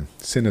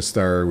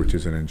Sinistar, which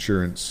is an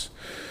insurance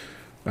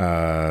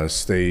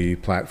stay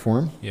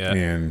platform. Yeah.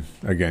 And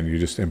again, you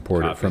just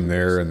import it from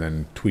there and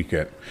then tweak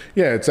it.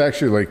 Yeah, it's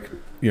actually like,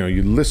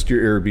 you list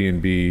your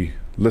Airbnb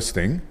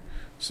listing,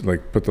 so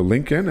like put the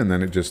link in, and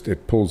then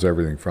it pulls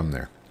everything from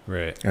there.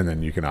 Right. And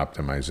then you can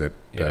optimize it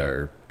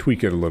or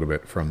tweak it a little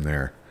bit from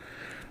there.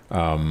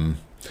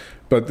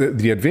 But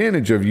the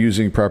advantage of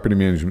using property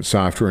management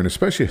software, and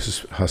especially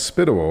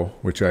Hospitable,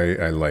 which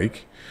I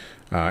like,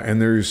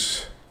 and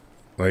there's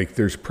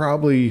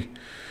probably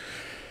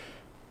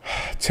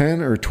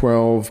 10 or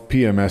 12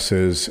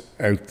 PMSs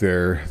out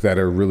there that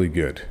are really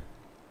good.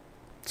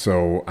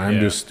 So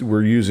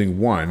we're using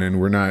one, and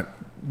we're not,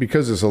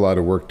 because there's a lot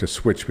of work to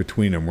switch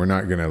between them, we're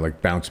not going to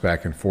like bounce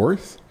back and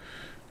forth.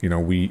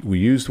 We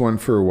used one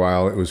for a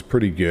while. It was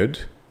pretty good.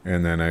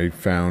 And then I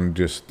found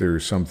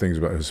there's some things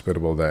about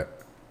Hospitable that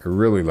I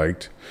really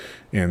liked,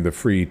 and the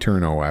free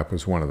Turno app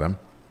was one of them.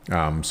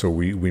 So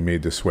we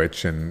made the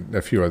switch, and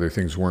a few other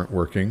things weren't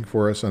working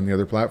for us on the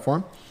other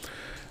platform.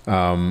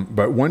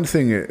 But one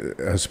thing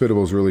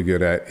Hospitable is really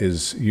good at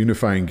is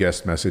unifying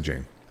guest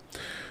messaging.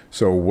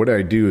 So what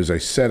I do is I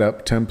set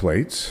up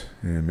templates,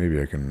 and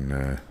maybe I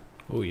can...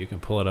 you can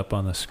pull it up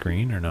on the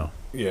screen or no?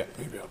 Yeah,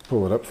 maybe I'll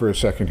pull it up for a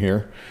second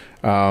here.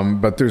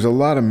 But there's a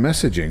lot of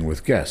messaging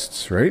with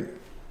guests, right?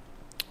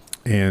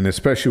 And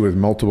especially with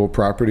multiple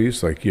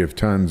properties, like you have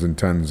tons and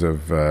tons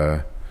of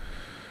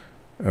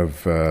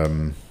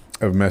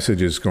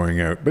messages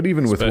going out. But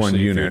even with one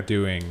unit, if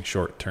you're doing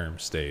short-term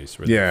stays,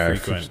 if you're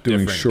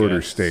doing shorter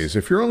guests. stays.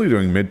 If you're only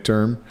doing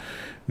midterm,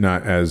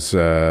 not as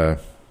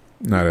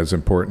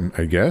important,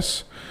 I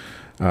guess.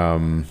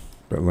 But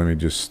let me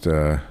just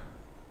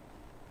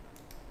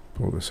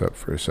pull this up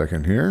for a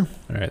second here.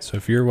 All right. So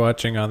if you're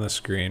watching on the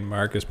screen,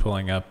 Mark is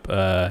pulling up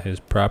his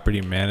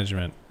property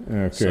management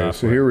software.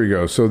 So here we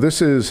go. So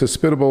this is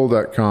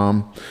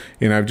hospitable.com,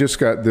 and I've just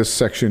got this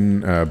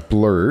section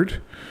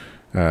blurred,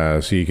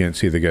 so you can't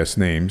see the guest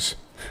names.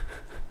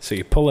 So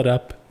you pull it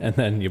up and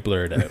then you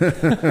blur it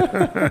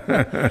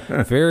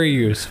out. Very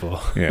useful.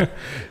 Yeah.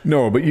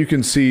 No, but you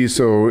can see,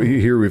 so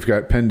here we've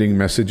got pending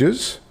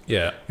messages.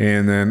 Yeah.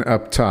 And then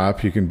up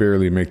top, you can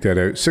barely make that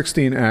out,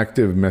 16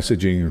 active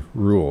messaging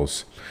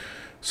rules.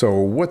 So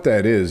what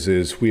that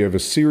is we have a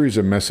series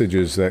of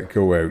messages that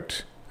go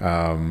out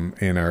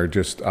and are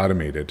just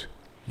automated.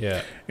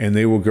 Yeah. And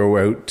they will go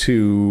out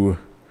to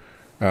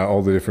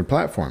all the different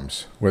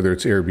platforms, whether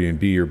it's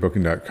Airbnb or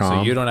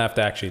Booking.com. So you don't have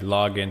to actually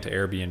log into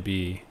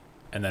Airbnb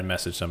and then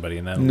message somebody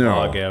and then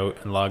log out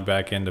and log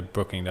back into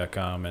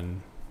Booking.com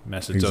and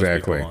message those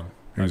people.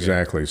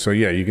 Exactly. So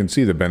yeah, you can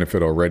see the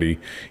benefit already,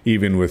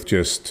 even with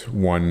just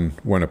one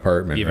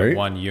apartment, even right?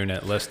 one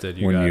unit listed.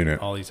 You got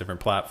all these different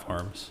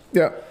platforms.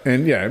 Yeah,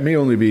 and it may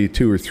only be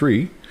 2 or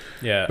 3.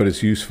 Yeah. But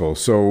it's useful.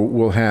 So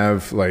we'll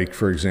have, like,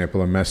 for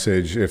example, a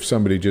message if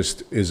somebody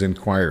just is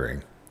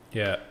inquiring.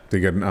 Yeah. They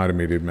get an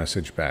automated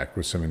message back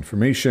with some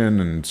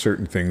information and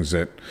certain things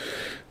that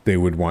they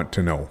would want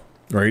to know,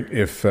 right?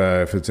 If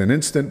it's an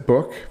instant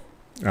book,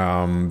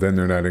 then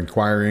they're not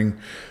inquiring.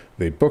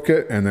 They book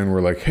it, and then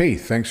we're like, hey,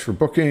 thanks for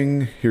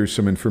booking. Here's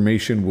some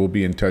information. We'll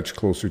be in touch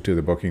closer to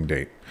the booking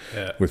date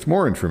with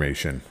more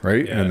information,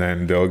 right? Yeah. And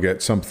then they'll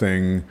get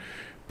something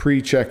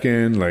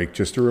pre-check-in, like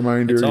just a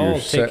reminder. It's all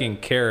taking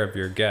care of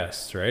your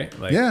guests, right?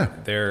 Like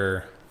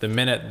they're the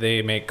minute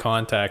they make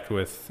contact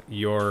with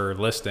your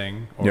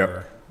listing or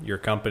Yep. your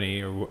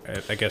company, or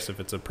I guess if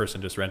it's a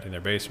person just renting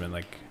their basement,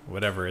 like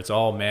whatever, it's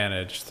all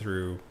managed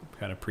through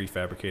kind of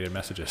prefabricated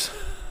messages.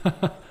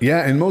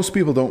 Yeah, and most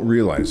people don't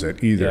realize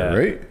it either, Yeah.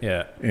 right?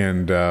 Yeah.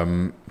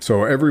 And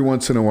so every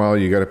once in a while,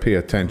 you got to pay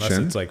attention.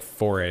 Unless it's like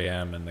 4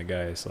 a.m. and the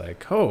guy's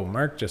like, "Oh,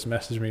 Mark just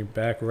messaged me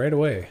back right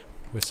away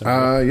with some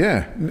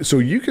Yeah. So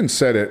you can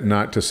set it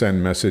not to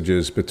send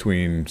messages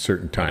between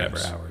certain whatever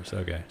times. hours."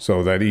 Okay.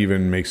 So that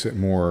even makes it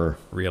more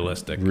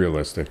Realistic.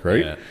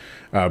 right?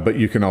 Yeah. But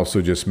you can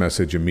also just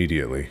message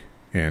immediately.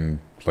 And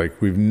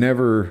like we've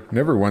never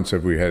once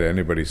have we had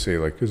anybody say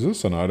like, "Is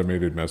this an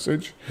automated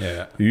message?"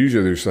 Yeah.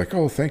 Usually there's like,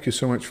 "Oh, thank you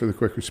so much for the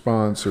quick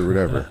response," or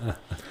whatever.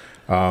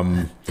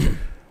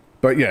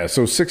 But yeah,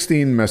 so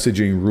 16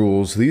 messaging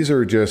rules. These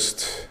are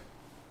just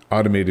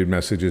automated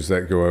messages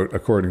that go out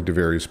according to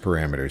various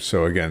parameters.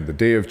 So again, the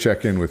day of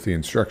check-in with the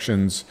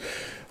instructions,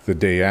 the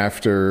day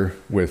after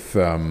with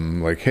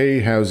like,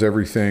 "Hey, how's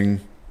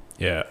everything?"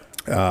 Yeah.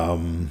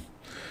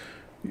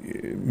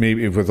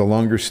 Maybe if with a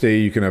longer stay,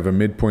 you can have a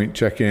midpoint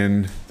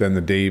check-in, then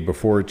the day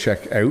before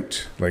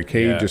check-out, like,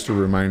 "Hey, Yeah. just a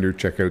reminder,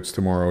 check-out's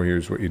tomorrow,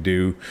 here's what you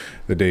do."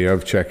 The day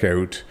of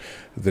check-out,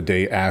 the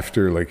day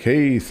after, like,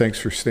 "Hey, thanks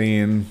for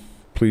staying.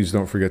 Please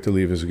don't forget to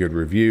leave us a good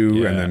review."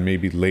 Yeah. And then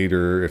maybe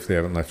later, if they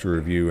haven't left a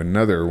review,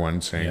 another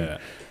one saying, Yeah.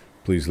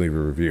 "Please leave a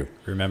review."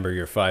 Remember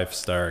your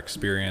 5-star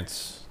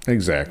experience.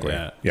 Exactly.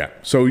 Yeah. Yeah.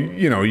 So,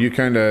 you know, you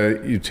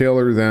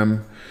tailor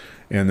them,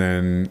 and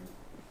then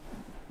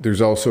there's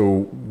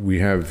also, we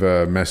have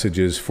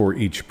messages for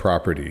each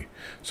property.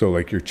 So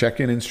like your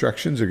check-in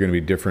instructions are going to be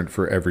different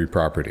for every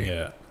property,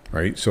 Yeah.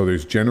 right? So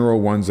there's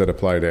general ones that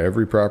apply to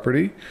every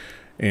property.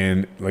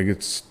 And like,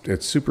 it's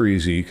super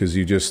easy because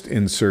you just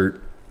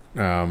insert,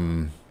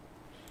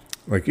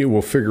 like it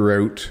will figure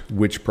out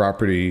which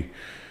property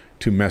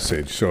to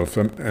message. So if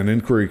an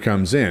inquiry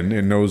comes in,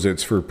 it knows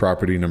it's for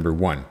property number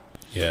 1.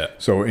 Yeah.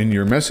 So in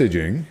your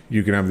messaging,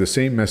 you can have the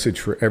same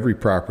message for every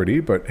property,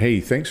 but "Hey,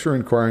 thanks for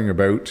inquiring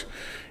about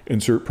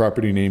insert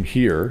property name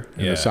here,"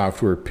 and Yeah. the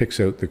software picks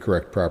out the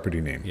correct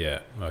property name. Yeah.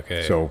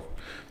 Okay. So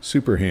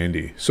super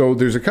handy. So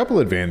there's a couple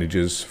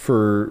advantages.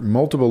 For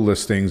multiple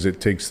listings,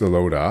 it takes the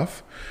load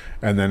off.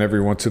 And then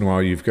every once in a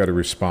while, you've got to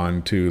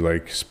respond to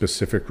like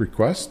specific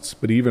requests.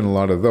 But even a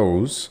lot of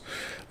those,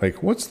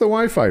 like, "What's the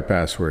Wi-Fi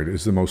password?"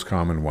 is the most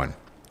common one.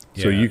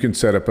 So Yeah. you can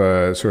set up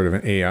a sort of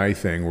an AI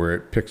thing where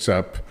it picks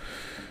up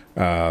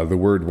the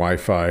word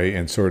Wi-Fi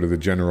and sort of the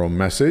general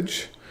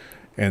message,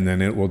 and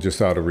then it will just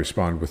auto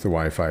respond with the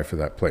Wi-Fi for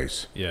that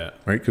place, Yeah.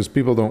 right? Because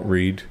people don't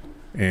read,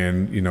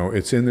 and you know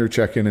it's in their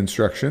check-in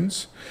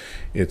instructions,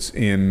 it's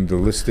in the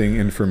listing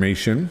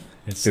information,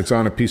 it's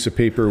on a piece of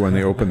paper when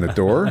they open the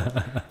door.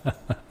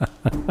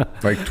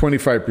 Like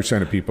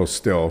 25% of people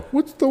still,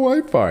 "What's the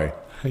Wi-Fi?"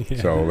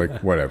 Yeah. So like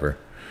whatever.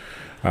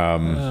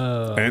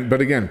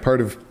 But again,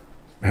 part of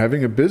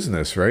having a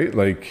business, right?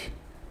 Like,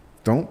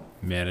 don't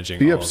Managing.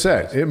 be all of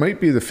upset. those. It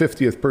might be the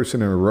 50th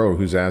person in a row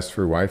who's asked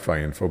for Wi-Fi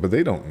info, but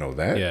they don't know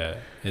that. Yeah.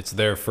 It's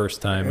their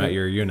first time at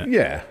your unit.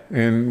 Yeah,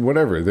 and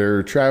whatever.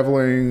 They're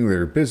traveling,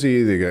 they're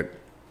busy, they get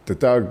the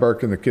dog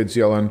barking, the kids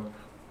yelling,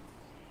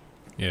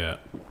 Yeah.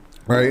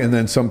 right? And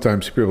then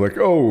sometimes people are like,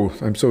 "Oh,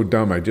 I'm so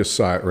dumb, I just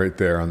saw it right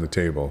there on the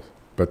table,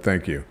 but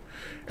thank you."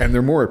 And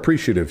they're more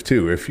appreciative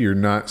too if you're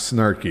not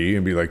snarky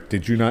and be like,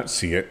 "Did you not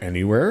see it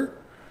anywhere?"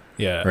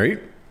 Yeah.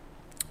 Right?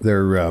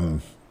 They're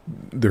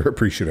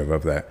appreciative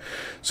of that.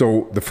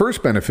 So the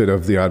first benefit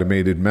of the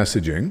automated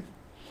messaging,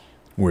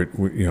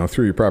 you know,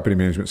 through your property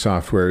management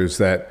software, is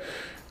that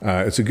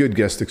it's a good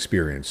guest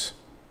experience,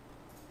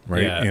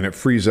 right? Yeah. And it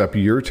frees up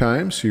your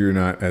time, so you're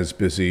not as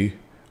busy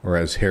or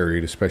as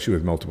harried, especially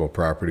with multiple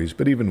properties,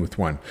 but even with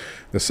one.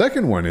 The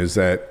second one is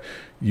that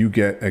you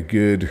get a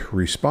good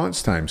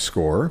response time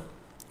score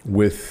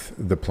with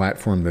the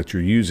platform that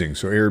you're using.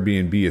 So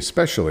Airbnb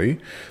especially,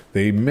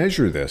 they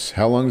measure this.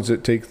 How long does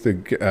it take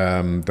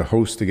the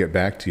host to get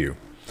back to you?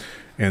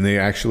 And they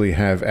actually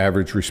have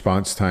average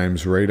response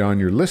times right on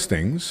your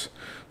listings.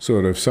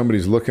 So that if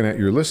somebody's looking at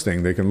your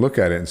listing, they can look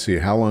at it and see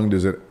how long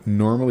does it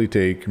normally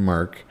take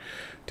Mark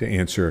to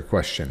answer a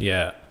question.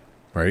 Yeah.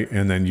 Right?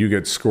 And then you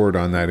get scored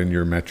on that in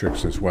your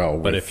metrics as well.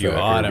 But with, if you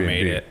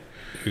automate Airbnb. it,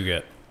 you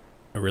get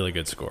a really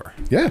good score.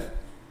 Yeah.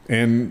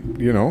 And,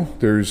 you know,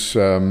 there's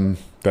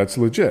that's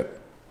legit.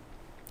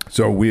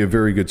 So we have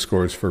very good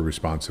scores for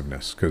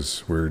responsiveness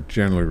because we're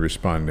generally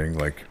responding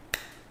like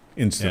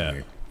instantly.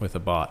 Yeah. With a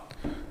bot.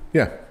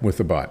 Yeah, with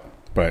the bot.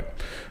 But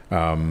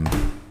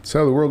that's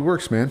how the world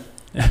works, man.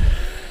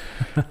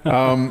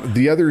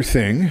 The other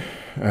thing,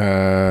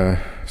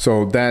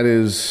 so that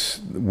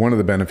is one of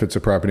the benefits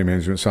of property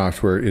management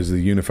software is the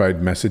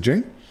unified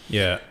messaging.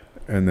 Yeah.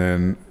 And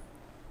then,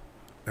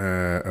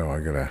 sorry,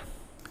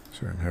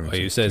 I'm having Well,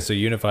 you said so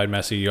unified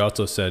messy. You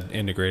also said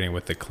integrating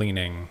with the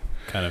cleaning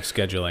kind of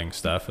scheduling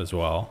stuff as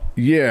well.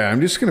 Yeah, I'm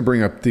just going to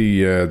bring up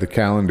the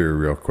calendar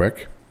real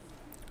quick.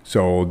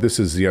 So this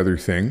is the other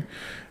thing.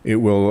 It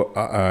will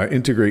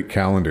integrate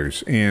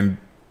calendars. And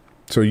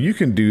so you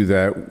can do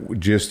that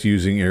just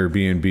using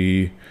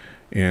Airbnb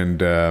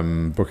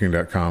and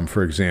Booking.com,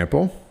 for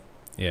example.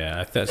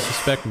 Yeah, I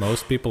suspect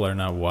most people are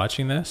not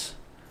watching this,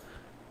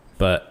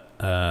 but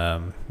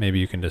maybe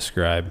you can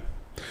describe.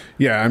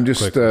 Yeah, I'm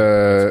just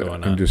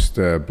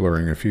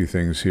blurring a few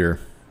things here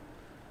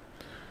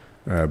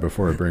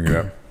before I bring it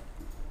up.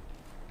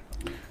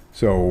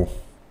 So,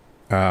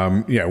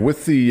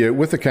 with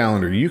the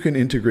calendar, you can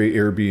integrate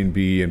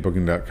Airbnb and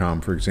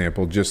Booking.com, for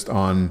example, just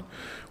on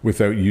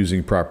without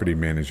using property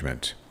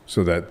management,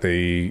 so that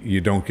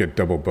you don't get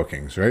double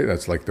bookings. Right,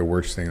 that's like the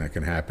worst thing that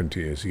can happen to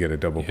you is you get a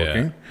double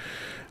booking.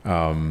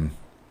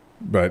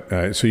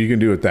 But so you can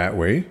do it that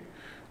way,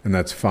 and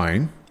that's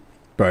fine.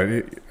 But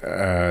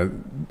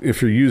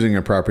if you're using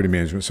a property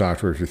management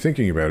software, if you're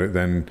thinking about it,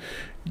 then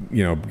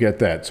get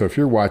that. So if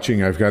you're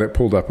watching, I've got it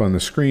pulled up on the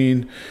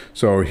screen.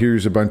 So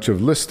here's a bunch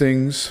of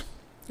listings.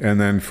 And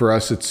then for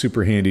us, it's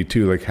super handy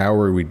too. Like, how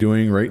are we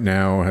doing right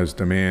now? Has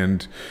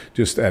demand,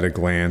 just at a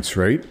glance,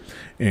 right?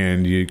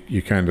 And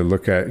you kind of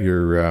look at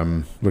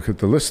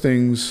the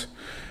listings,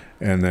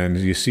 and then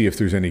you see if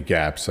there's any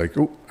gaps. Like,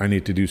 oh, I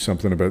need to do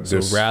something about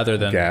this. So rather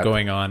than gap.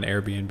 going on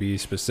Airbnb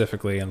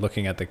specifically and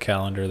looking at the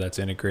calendar that's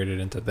integrated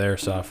into their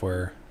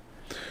software,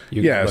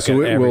 you can look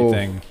at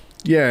everything.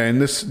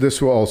 And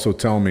this will also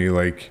tell me,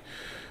 like,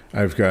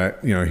 I've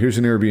got, here's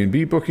an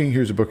Airbnb booking,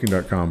 here's a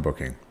Booking.com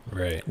booking.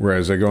 Right.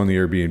 Whereas I go on the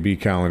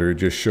Airbnb calendar, it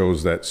just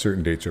shows that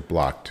certain dates are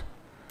blocked.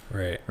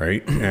 Right.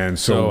 Right. And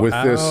so with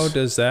how this, how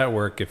does that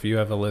work if you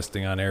have a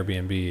listing on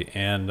Airbnb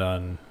and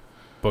on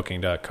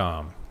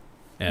Booking.com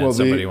and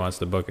somebody wants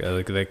to book,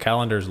 like, the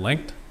calendar's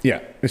linked?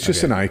 Yeah. It's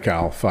just an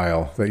iCal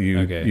file that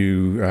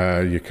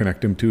you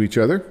connect them to each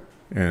other,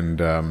 and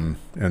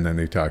then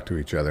they talk to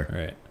each other.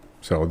 Right.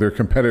 So they're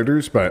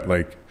competitors, but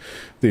like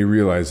they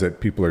realize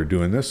that people are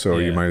doing this, so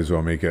you might as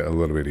well make it a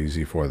little bit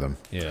easy for them.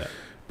 Yeah.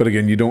 But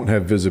again, you don't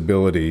have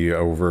visibility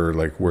over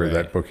like where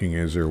that booking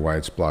is or why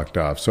it's blocked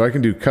off. So I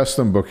can do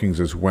custom bookings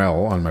as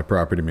well on my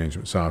property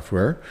management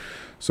software.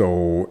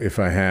 So if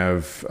I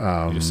have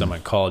if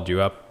someone called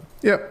you up,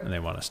 yep, and they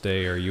want to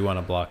stay, or you want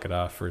to block it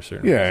off for a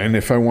certain reason. And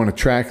if I want to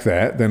track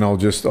that, then I'll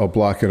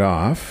block it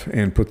off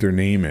and put their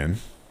name in,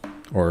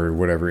 or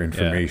whatever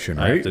information,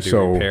 right? I have to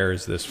do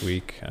repairs this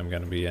week. I'm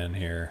going to be in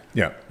here.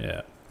 Yeah.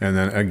 Yeah. And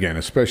then again,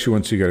 especially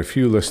once you got a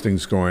few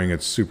listings going,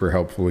 it's super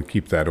helpful to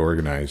keep that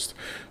organized.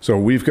 So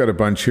we've got a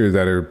bunch here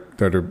that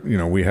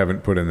are we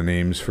haven't put in the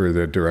names for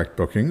the direct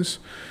bookings.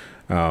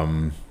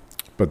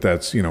 But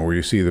that's, where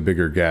you see the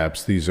bigger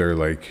gaps. These are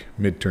like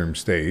midterm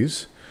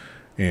stays,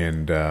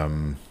 and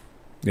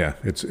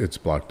it's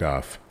blocked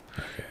off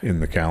in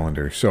the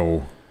calendar.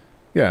 So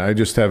I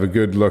just have a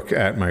good look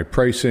at my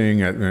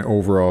pricing, at my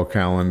overall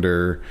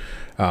calendar.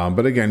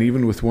 But again,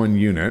 even with one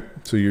unit,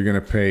 so you're going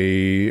to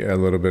pay a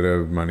little bit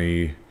of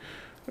money.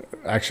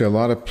 Actually, a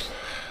lot of,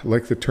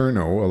 like the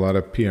Turno, a lot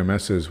of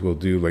PMSs will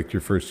do like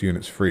your first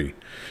unit's free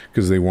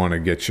because they want to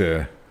get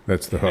you,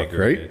 that's the hook,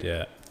 right?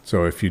 Yeah.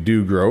 So if you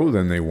do grow,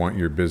 then they want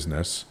your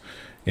business,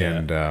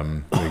 and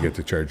they get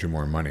to charge you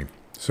more money.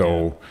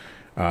 So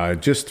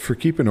just for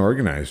keeping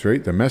organized,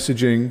 right? The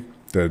messaging,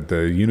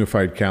 the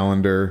unified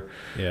calendar,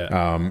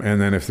 and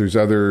then if there's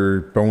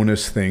other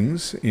bonus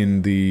things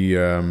in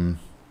the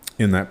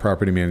in that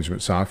property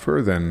management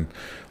software, then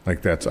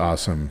like that's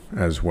awesome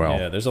as well.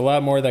 Yeah, there's a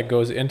lot more that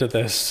goes into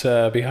this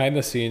behind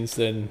the scenes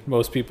than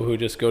most people who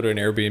just go to an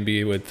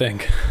Airbnb would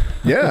think.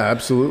 Yeah,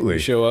 absolutely. You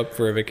show up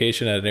for a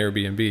vacation at an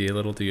Airbnb,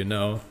 little do you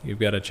know, you've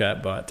got a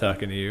chat bot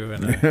talking to you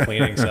and a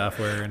cleaning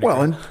software.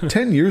 And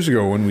 10 years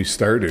ago when we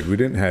started, we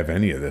didn't have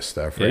any of this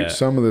stuff, right? Yeah.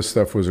 Some of this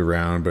stuff was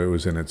around, but it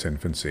was in its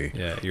infancy.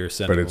 Yeah, you were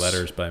sending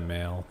letters by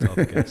mail to all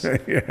the kids.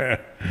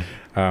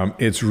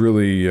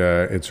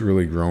 It's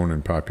really grown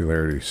in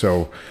popularity.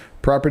 So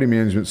property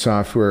management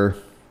software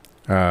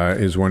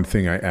is one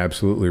thing I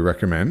absolutely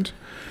recommend.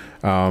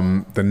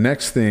 The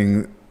next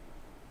thing,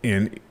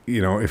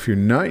 if you're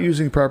not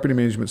using property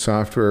management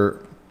software,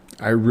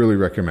 I really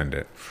recommend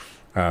it.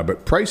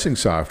 But pricing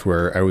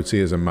software, I would say,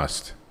 is a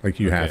must. Like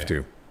you have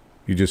to.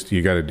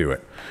 You got to do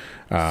it.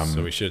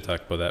 So we should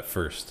talk about that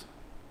first.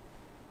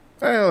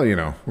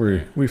 Well,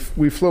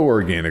 we flow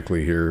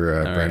organically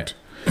here, Brent.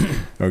 Right.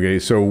 Okay,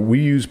 so we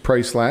use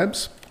Price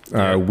Labs.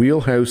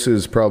 Wheelhouse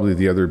is probably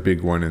the other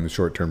big one in the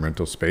short-term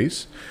rental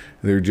space.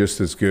 They're just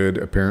as good.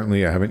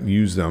 Apparently, I haven't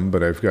used them,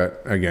 but I've got,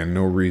 again,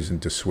 no reason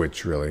to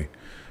switch really,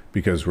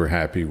 because we're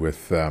happy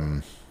with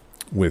the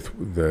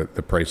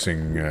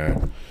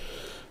pricing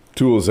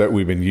tools that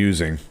we've been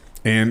using.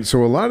 And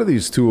so a lot of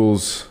these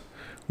tools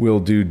will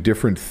do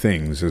different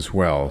things as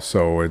well.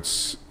 So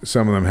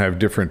some of them have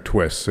different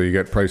twists. So you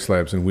got Price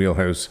Labs and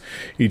Wheelhouse,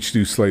 each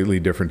do slightly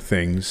different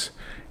things,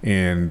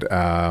 and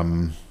a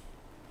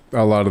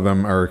lot of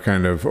them are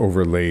kind of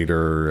overlaid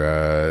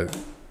or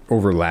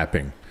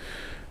overlapping.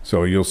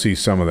 So you'll see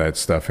some of that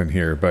stuff in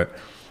here, but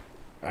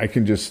I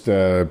can just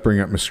bring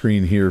up my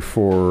screen here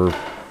for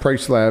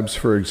Price Labs,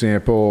 for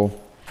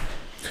example.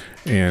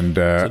 And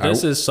so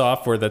this is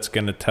software that's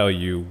going to tell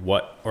you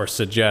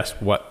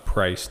suggest what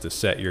price to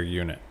set your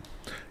unit.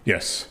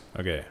 Yes.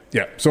 Okay.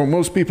 Yeah. So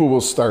most people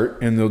will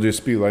start and they'll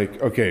just be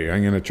like, okay,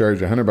 I'm going to charge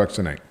 $100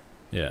 a night.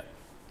 Yeah.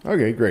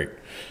 Okay, great.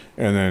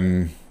 And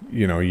then,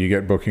 you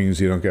get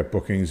bookings, you don't get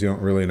bookings, you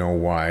don't really know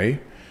why.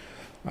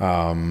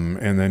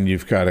 And then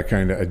you've got to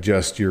kind of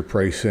adjust your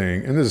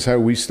pricing. And this is how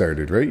we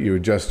started, right? You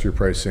adjust your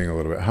pricing a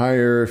little bit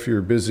higher if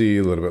you're busy,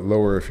 a little bit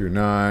lower if you're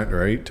not,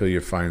 right? Till you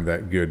find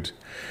that good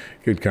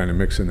kind of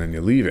mix, and then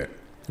you leave it.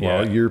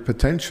 Yeah. Well, you're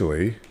like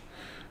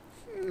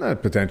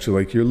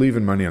you're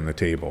leaving money on the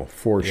table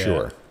for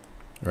sure,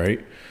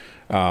 right?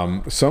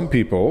 Some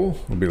people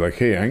will be like,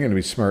 hey, I'm going to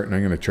be smart and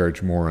I'm going to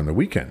charge more on the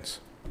weekends.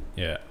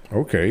 Yeah.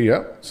 Okay,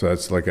 yep. So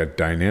that's like a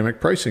dynamic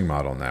pricing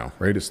model now,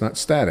 right? It's not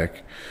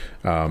static.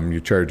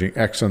 You're charging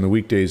X on the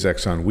weekdays,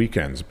 X on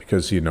weekends,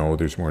 because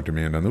there's more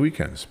demand on the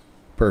weekends.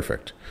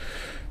 Perfect.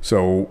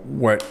 So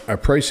what a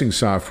pricing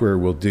software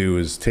will do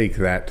is take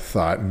that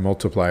thought and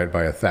multiply it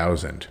by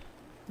 1,000,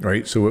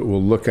 right? So it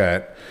will look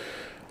at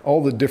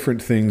all the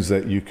different things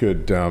that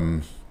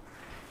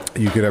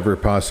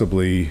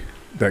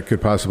that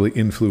could possibly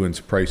influence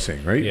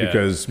pricing, right? Yeah.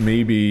 Because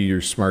maybe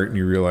you're smart and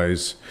you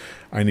realize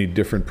I need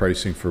different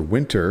pricing for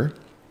winter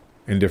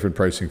and different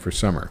pricing for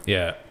summer.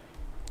 Yeah.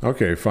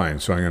 Okay, fine.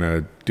 So I'm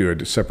going to do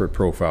a separate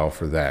profile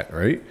for that,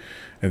 right?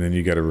 And then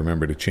you got to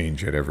remember to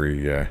change it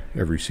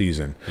every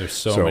season. There's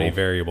so many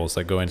variables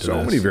that go into this.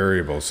 So many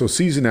variables. So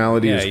seasonality is one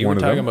of them. Yeah, you were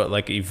talking about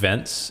like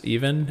events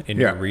even in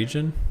your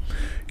region?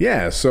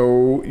 Yeah,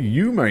 so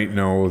you might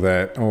know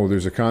that,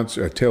 there's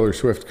a Taylor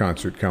Swift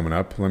concert coming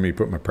up. Let me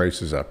put my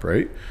prices up,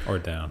 right? Or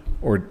down.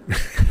 Or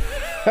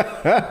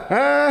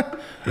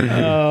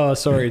oh,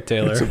 sorry,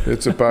 Taylor.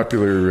 It's a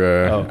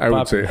popular, I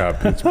would say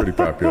up. It's pretty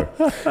popular.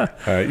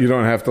 You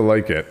don't have to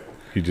like it.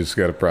 You just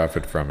got to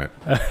profit from it,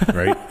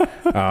 right?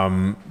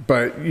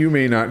 But you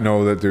may not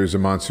know that there's a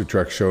monster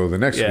truck show the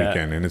next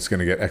weekend and it's going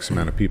to get X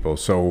amount of people.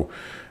 So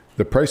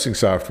the pricing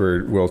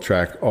software will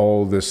track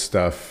all this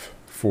stuff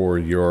for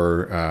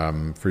your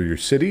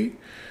city,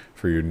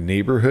 for your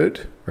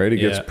neighborhood, right? It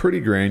gets pretty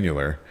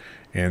granular,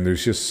 and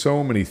there's just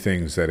so many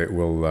things that it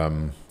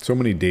will, so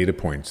many data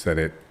points that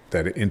it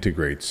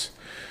integrates.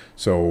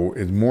 So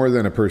it's more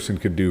than a person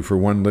could do for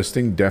one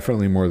listing,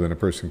 definitely more than a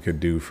person could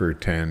do for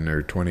 10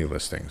 or 20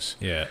 listings.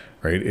 Yeah.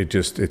 Right? It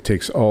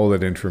takes all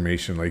that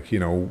information, like,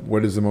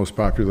 what is the most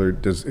popular,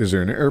 is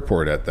there an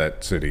airport at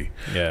that city?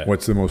 Yeah.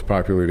 What's the most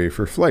popular day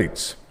for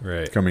flights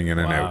coming in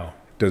and out?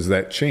 Does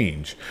that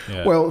change?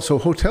 Yeah. Well, so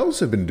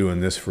hotels have been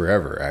doing this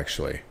forever,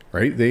 actually,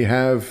 right? They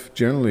have,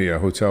 generally a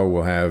hotel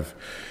will have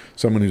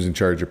someone who's in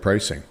charge of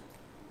pricing,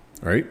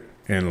 right?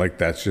 And like,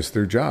 that's just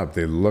their job.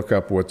 They look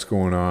up what's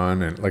going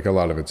on, and like a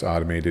lot of it's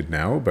automated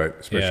now, but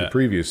especially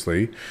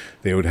previously,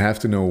 they would have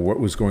to know what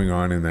was going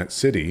on in that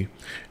city,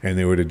 and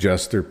they would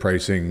adjust their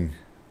pricing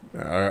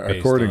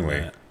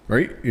accordingly,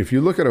 right? If you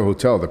look at a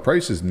hotel, the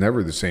price is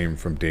never the same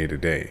from day to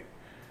day.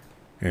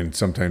 And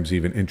sometimes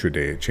even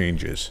intraday it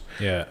changes.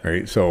 Yeah.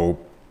 Right. So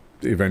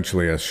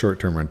eventually, as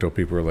short-term rental,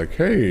 people are like,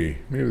 "Hey,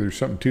 maybe there's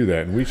something to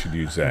that, and we should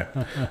use that."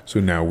 So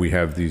now we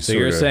have these. So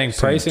you're saying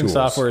pricing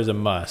software is a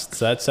must.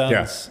 So that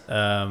sounds.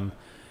 Yeah.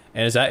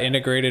 And is that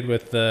integrated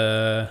with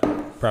the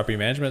property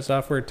management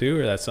software too,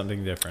 or that's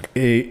something different?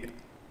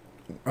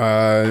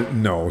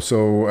 No.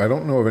 So I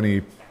don't know of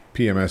any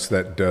PMS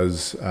that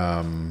does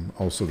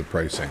also the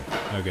pricing.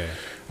 Okay.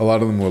 A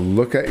lot of them will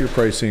look at your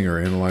pricing or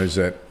analyze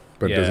it,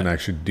 but it doesn't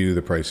actually do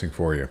the pricing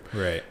for you.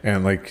 Right.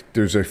 And like,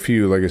 there's a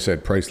few, like I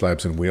said, Price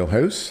Labs and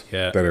Wheelhouse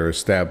that are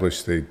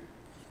established. They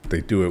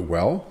do it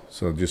well.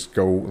 So just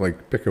go,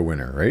 like, pick a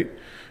winner, right?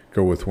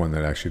 Go with one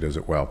that actually does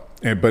it well.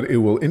 But it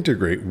will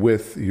integrate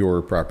with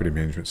your property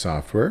management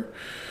software.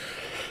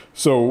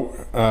 So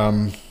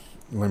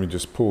let me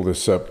just pull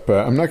this up.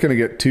 I'm not going to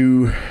get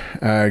too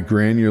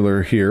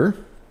granular here.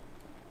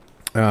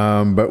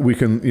 But we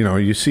can,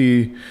 you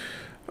see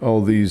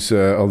all these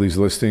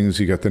listings.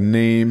 You got the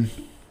name.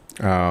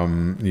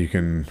 You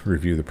can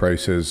review the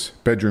prices,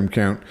 bedroom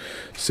count,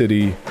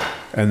 city,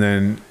 and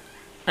then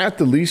at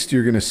the least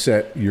you're going to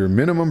set your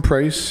minimum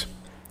price,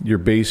 your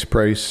base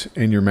price,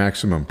 and your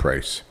maximum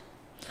price.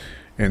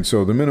 And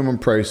so the minimum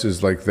price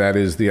is like, that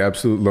is the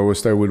absolute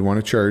lowest I would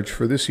want to charge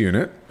for this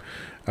unit.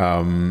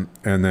 And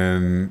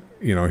then,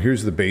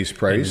 here's the base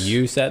price. And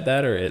you set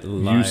that, or it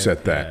live? You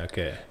set that. Yeah,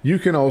 okay. You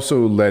can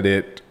also let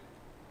it,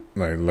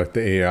 let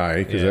the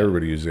AI, because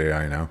everybody uses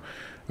AI now,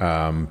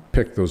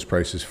 pick those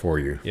prices for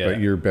you. But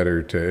you're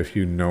better to, if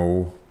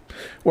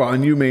well,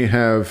 and you may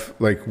have,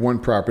 like, one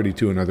property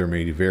to another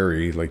may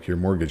vary, like your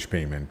mortgage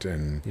payment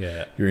and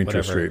your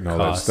interest rate and all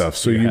that stuff.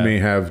 So you may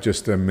have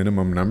just a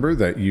minimum number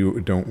that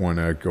you don't want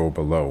to go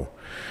below.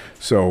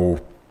 So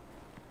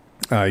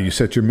you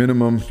set your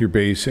minimum, your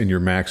base, and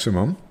your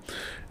maximum.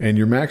 And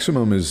your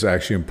maximum is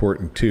actually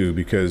important too,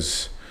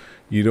 because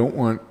you don't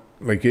want,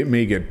 like, it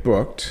may get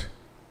booked,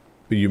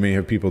 but you may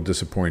have people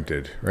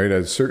disappointed, right?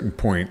 At a certain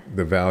point,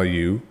 the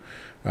value,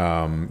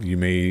 you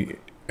may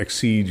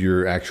exceed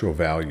your actual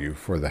value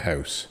for the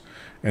house,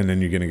 and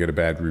then you're going to get a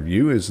bad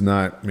review. Is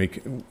not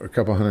making a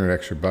couple $100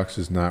 extra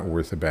is not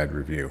worth a bad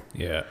review.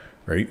 Yeah.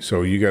 Right.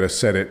 So you got to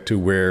set it to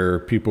where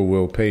people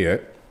will pay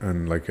it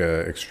on like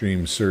a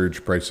extreme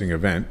surge pricing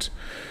event.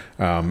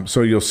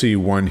 So you'll see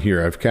one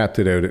here. I've capped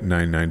it out at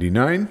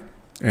 $9.99.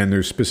 and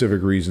there's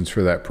specific reasons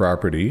for that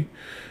property,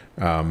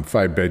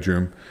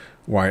 5-bedroom,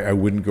 why I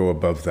wouldn't go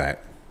above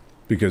that,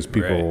 because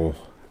people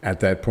at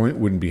that point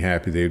wouldn't be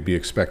happy. They'd be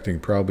expecting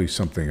probably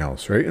something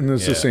else, right? And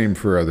it's the same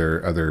for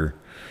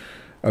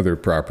other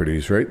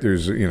properties, right?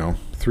 There's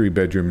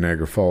 3-bedroom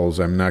Niagara Falls.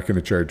 I'm not going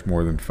to charge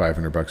more than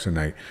 $500 a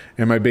night,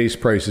 and my base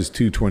price is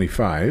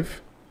 $225.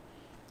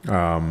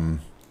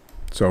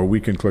 So we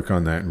can click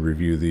on that and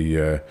review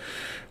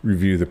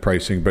the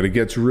pricing, but it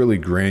gets really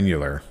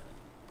granular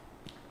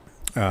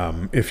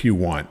if you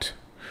want,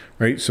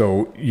 right?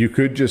 So you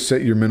could just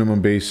set your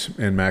minimum base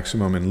and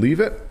maximum and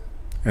leave it,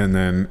 and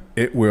then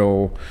it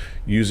will,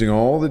 using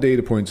all the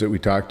data points that we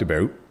talked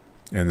about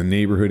and the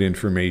neighborhood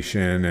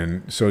information,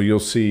 and so you'll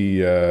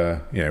see,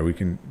 we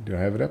can, do I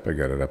have it up? I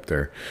got it up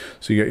there.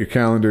 So you got your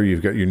calendar,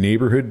 you've got your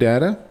neighborhood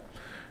data.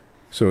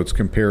 So it's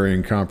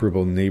comparing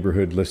comparable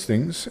neighborhood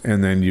listings,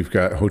 and then you've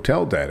got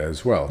hotel data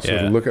as well. So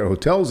to look at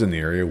hotels in the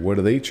area, what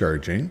are they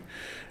charging?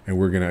 And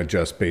we're going to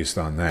adjust based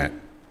on that.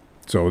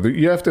 So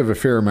you have to have a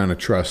fair amount of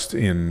trust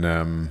in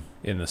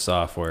the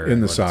software.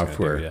 In the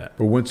software.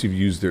 But once you've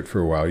used it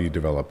for a while, you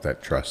develop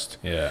that trust.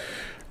 Yeah.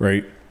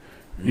 Right?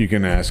 You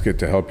can ask it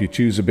to help you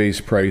choose a base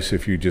price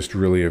if you just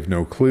really have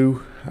no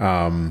clue.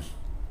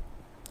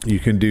 You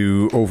can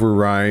do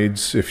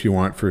overrides if you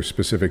want for a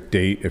specific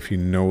date, if you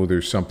know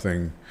there's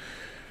something.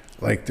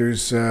 Like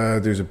there's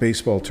a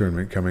baseball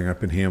tournament coming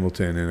up in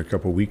Hamilton in a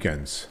couple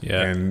weekends,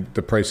 and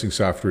the pricing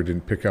software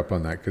didn't pick up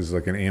on that because it's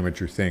like an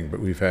amateur thing. But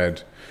we've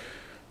had,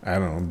 I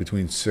don't know,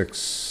 between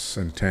 6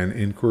 and 10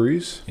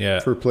 inquiries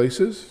for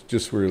places,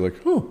 just where you're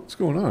like, oh, what's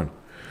going on?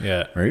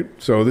 Yeah. Right.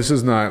 So this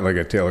is not like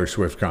a Taylor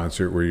Swift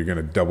concert where you're going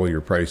to double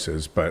your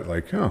prices, but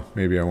like, oh,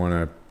 maybe I want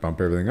to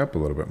bump everything up a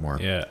little bit more.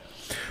 Yeah.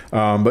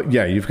 But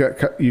yeah,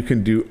 you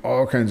can do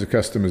all kinds of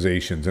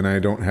customizations, and I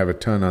don't have a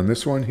ton on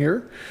this one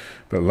here.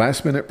 But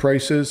last minute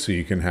prices, so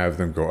you can have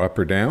them go up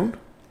or down.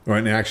 Well,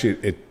 and actually,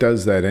 it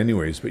does that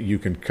anyways, but you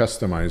can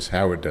customize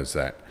how it does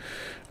that.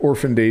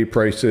 Orphan day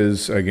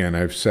prices, again,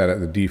 I've set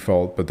at the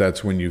default, but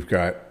that's when you've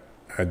got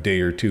a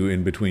day or two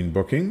in between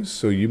bookings.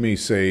 So you may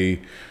say,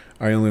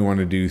 I only want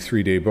to do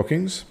 3-day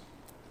bookings.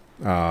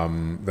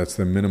 That's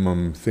the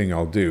minimum thing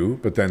I'll do.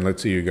 But then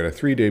let's say you got a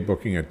 3-day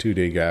booking, a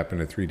 2-day gap,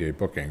 and a 3-day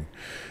booking.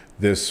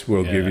 This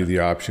will give you the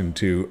option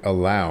to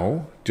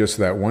allow just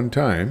that one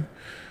time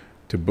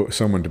to book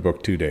someone to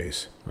book 2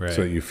 days,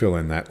 so you fill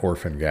in that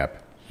orphan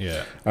gap.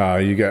 Yeah.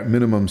 You got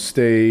minimum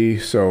stay.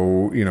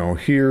 So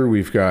here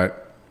we've got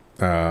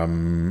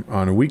on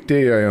a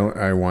weekday,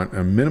 I want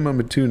a minimum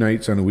of 2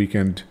 nights. On a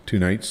weekend, 2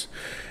 nights.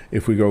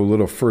 If we go a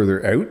little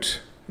further out,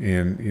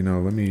 and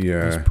let me.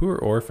 These poor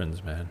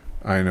orphans, man.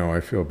 I know. I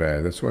feel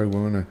bad. That's why I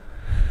want to.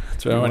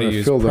 That's why I want to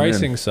use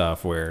pricing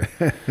software.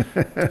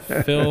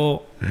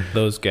 Fill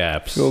those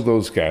gaps. Fill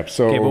those gaps.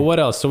 So, okay, but what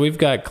else? So we've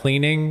got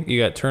cleaning.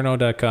 You got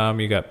Turno.com.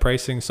 You got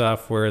pricing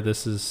software.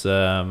 This is.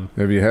 Have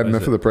you had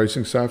enough of the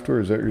pricing software?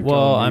 Is that your?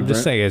 Well, I'm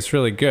just saying it's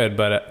really good,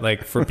 but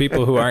like for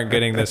people who aren't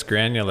getting this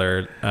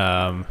granular,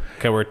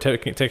 okay, we're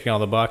ticking all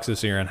the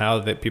boxes here on how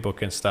that people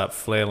can stop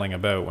flailing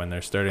about when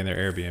they're starting their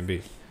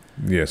Airbnb.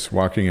 Yes,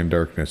 walking in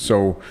darkness.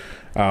 So,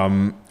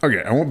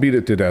 okay, I won't beat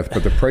it to death,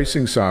 but the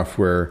pricing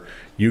software,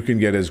 you can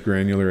get as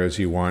granular as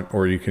you want,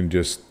 or you can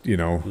just,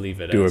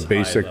 leave it do as a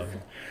basic, high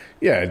level.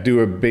 Yeah,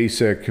 do a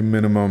basic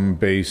minimum,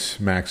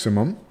 base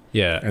maximum,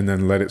 and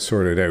then let it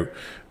sort it out.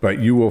 But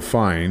you will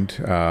find,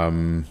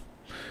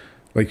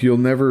 you'll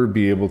never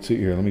be able to.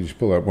 Here, let me just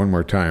pull up one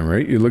more time.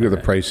 Right, you look at the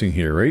pricing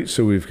here. Right,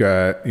 so we've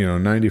got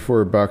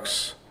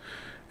 $94,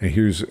 and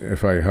here's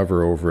if I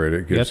hover over it,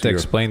 it gives you have to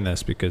explain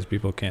this because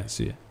people can't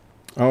see it.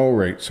 Oh,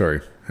 right. Sorry.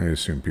 I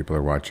assume people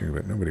are watching,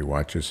 but nobody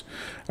watches.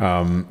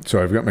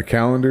 So I've got my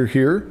calendar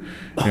here.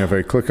 And if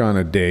I click on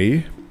a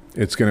day,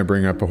 it's going to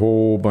bring up a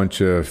whole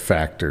bunch of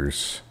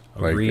factors.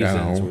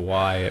 Reasons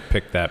why it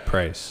picked that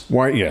price.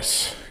 Why?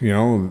 Yes.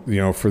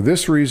 For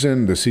this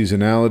reason, the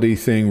seasonality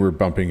thing, we're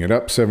bumping it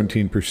up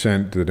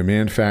 17%. The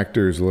demand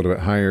factor is a little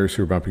bit higher,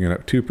 so we're bumping it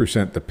up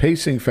 2%. The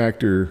pacing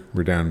factor,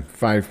 we're down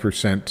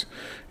 5%.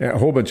 A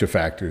whole bunch of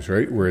factors,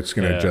 right, where it's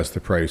going to adjust the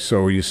price.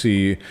 So you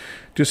see,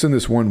 just in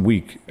this 1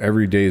 week,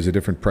 every day is a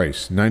different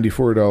price.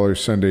 $94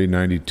 Sunday,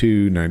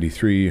 $92,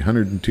 $93,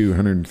 $102,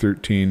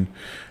 $113,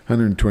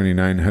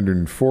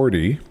 $129,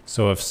 $140.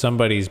 So if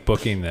somebody's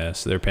booking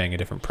this, they're paying a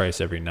different price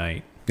every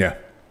night. Yeah.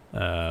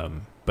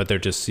 But they're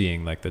just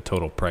seeing like the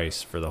total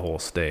price for the whole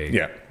stay.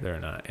 Yeah. They're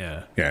not.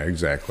 Yeah. Yeah,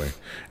 exactly.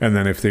 And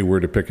then if they were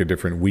to pick a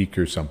different week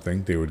or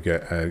something, they would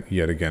get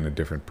yet again a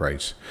different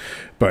price.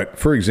 But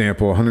for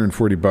example,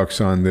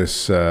 $140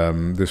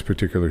 on this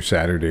particular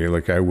Saturday,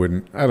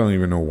 I don't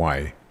even know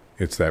why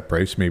it's that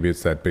price. Maybe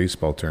it's that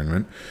baseball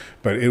tournament,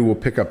 but it will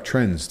pick up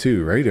trends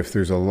too, right? If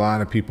there's a lot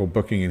of people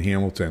booking in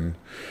Hamilton,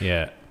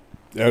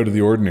 out of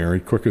the ordinary,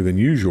 quicker than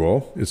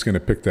usual, it's going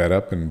to pick that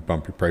up and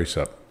bump your price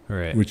up.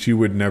 Right. Which you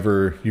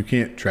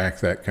can't track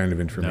that kind of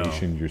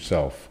information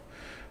yourself.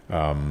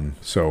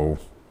 So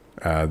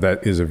that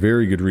is a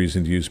very good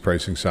reason to use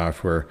pricing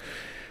software.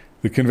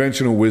 The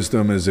conventional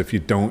wisdom is if you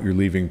don't, you're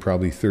leaving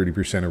probably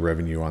 30% of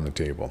revenue on the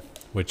table.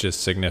 Which is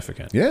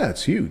significant. Yeah,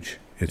 it's huge.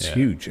 It's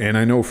huge. And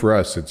I know for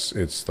us,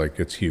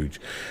 it's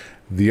huge.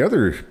 The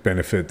other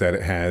benefit that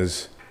it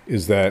has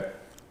is that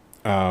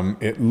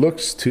it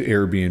looks to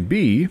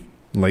Airbnb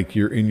like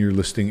you're in your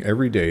listing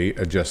every day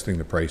adjusting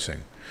the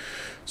pricing.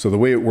 So the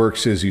way it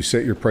works is you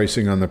set your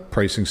pricing on the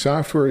pricing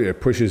software, it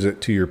pushes it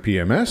to your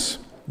PMS,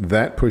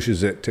 that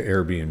pushes it to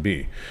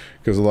Airbnb,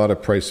 because a lot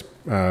of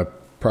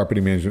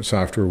property management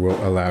software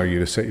will allow you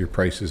to set your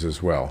prices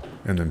as well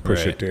and then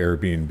push it to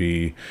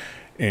Airbnb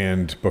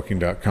and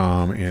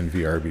Booking.com and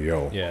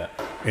VRBO. Yeah.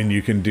 And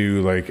you can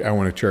do like, I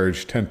want to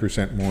charge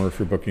 10% more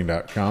for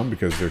Booking.com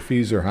because their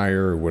fees are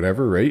higher or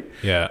whatever, right?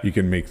 Yeah. You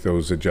can make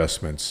those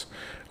adjustments.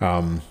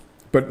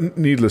 But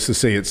needless to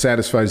say, it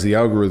satisfies the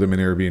algorithm in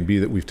Airbnb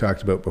that we've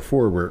talked about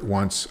before, where it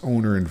wants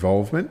owner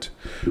involvement.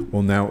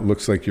 Well, now it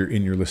looks like you're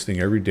in your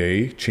listing every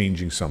day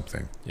changing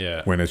something.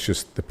 Yeah. When it's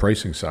just the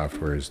pricing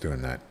software is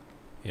doing that.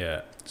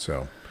 Yeah.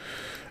 So,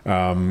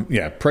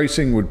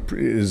 pricing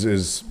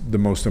is the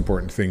most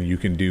important thing you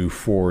can do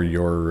for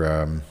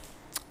your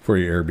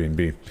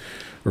Airbnb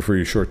or for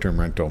your short-term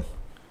rental.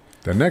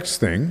 The next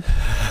thing.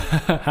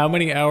 How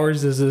many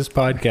hours is this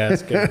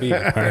podcast going to be?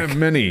 Mark?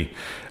 Many.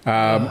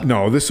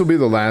 No, this will be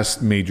the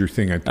last major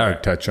thing I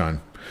touch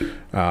on.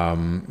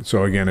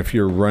 So again, if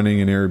you're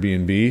running an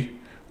Airbnb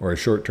or a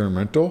short-term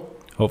rental,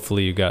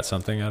 hopefully you got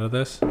something out of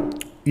this.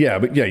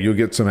 Yeah, you'll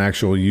get some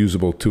actual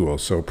usable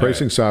tools. So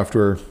pricing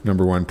software,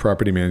 number one,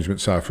 property management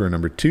software,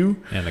 number two,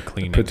 and a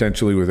cleaning,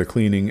 potentially with a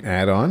cleaning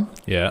add-on.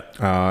 Yeah.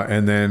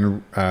 And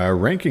then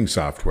ranking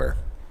software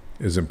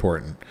is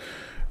important.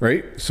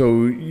 Right,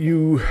 so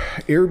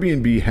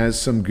Airbnb has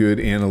some good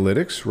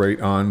analytics right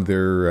on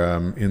their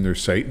in their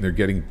site, and they're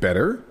getting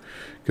better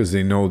because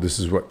they know this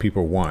is what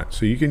people want.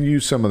 So you can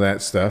use some of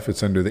that stuff.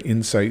 It's under the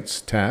Insights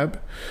tab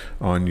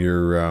on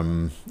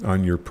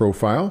your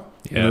profile.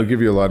 Yeah. And it'll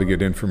give you a lot of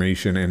good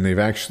information. And they've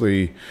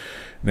actually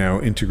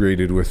now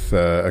integrated with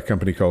a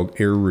company called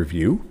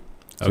AIRBNB.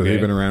 So they've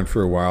been around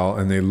for a while,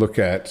 and they look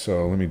at.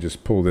 So let me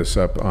just pull this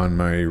up on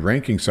my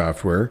ranking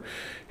software,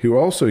 who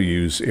also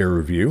use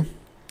AIRBNB.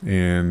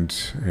 And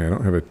I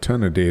don't have a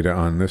ton of data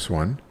on this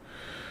one.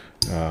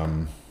 Let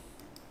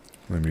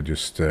me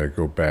just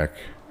go back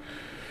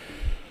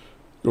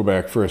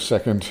for a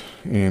second,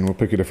 and we'll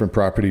pick a different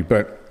property.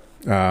 But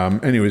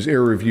anyways,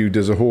 AIRBNB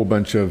does a whole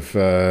bunch of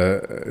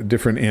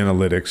different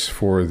analytics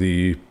for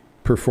the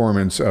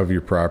performance of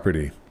your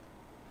property.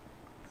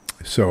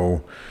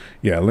 So,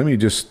 let me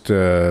just...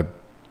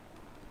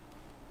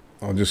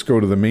 I'll just go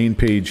to the main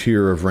page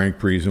here of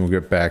RankBreeze, and we'll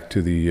get back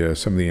to the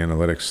some of the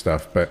analytics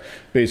stuff. But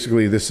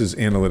basically, this is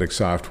analytics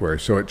software.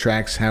 So it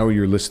tracks how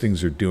your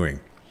listings are doing.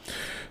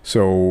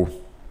 So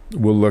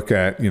we'll look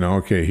at,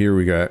 here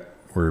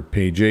we're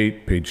page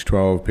 8, page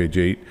 12, page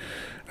 8,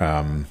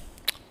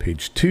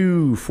 page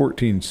 2,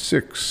 14,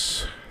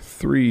 6,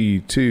 3,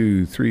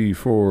 2, 3,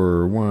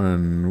 4,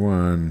 1,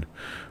 1,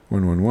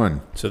 1, 1,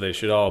 1. So they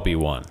should all be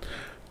 1.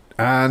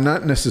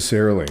 Not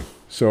necessarily.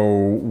 So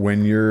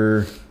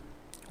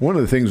one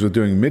of the things with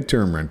doing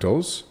midterm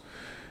rentals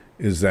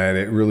is that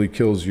it really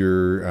kills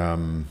your,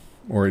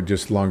 or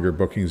just longer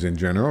bookings in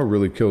general,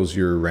 really kills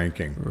your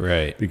ranking.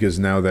 Right. Because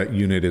now that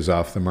unit is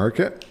off the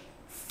market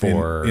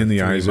for in the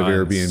eyes of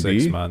Airbnb.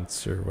 6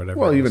 months or whatever.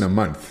 Well, even a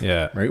month.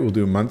 Yeah. Right. We'll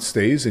do month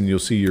stays, and you'll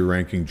see your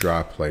ranking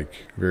drop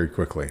very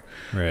quickly.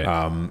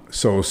 Right.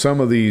 So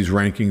some of these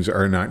rankings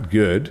are not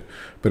good,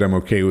 but I'm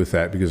okay with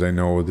that because I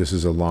know this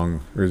is a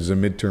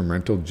midterm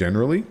rental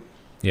generally.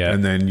 Yeah.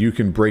 And then you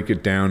can break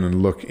it down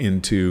and look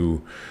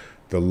into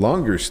the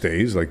longer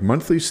stays, like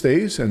monthly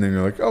stays, and then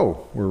you're like,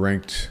 oh, we're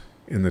ranked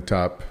in the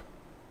top,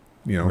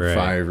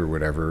 5 or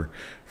whatever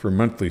for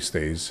monthly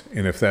stays.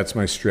 And if that's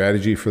my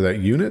strategy for that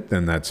unit,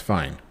 then that's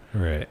fine.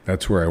 Right.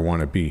 That's where I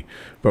want to be.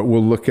 But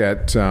we'll look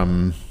at,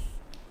 let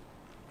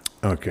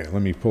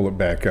me pull it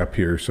back up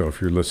here. So if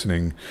you're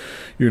listening,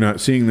 you're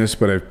not seeing this,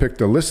 but I've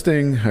picked a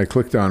listing. I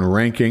clicked on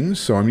rankings.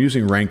 So I'm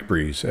using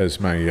RankBreeze as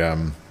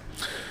my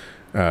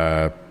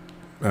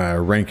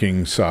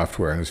ranking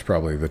software, and it's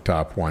probably the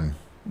top one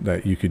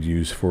that you could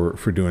use for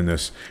doing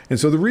this. And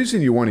so the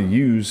reason you want to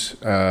use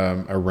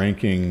a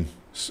ranking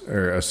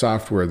or a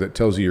software that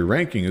tells you your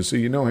ranking is so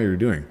you know how you're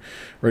doing,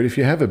 right? If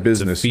you have a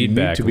business, you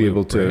need to be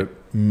able to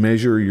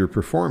measure your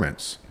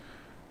performance,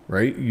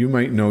 right? You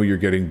might know you're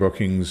getting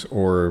bookings,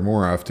 or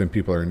more often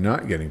people are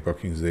not getting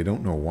bookings. They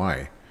don't know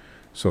why.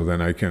 So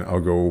then I'll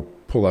go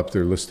pull up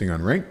their listing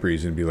on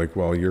RankBreeze and be like,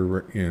 well,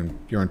 you're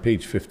on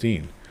page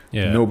 15.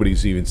 Yeah.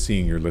 Nobody's even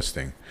seeing your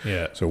listing.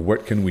 Yeah. So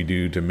what can we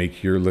do to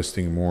make your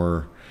listing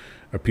more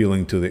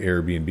appealing to the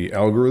Airbnb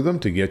algorithm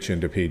to get you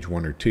into page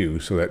 1 or 2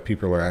 so that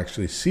people are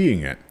actually seeing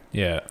it?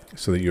 Yeah.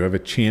 So that you have a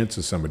chance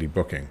of somebody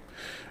booking,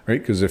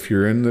 right? Because if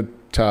you're in the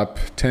top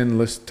 10,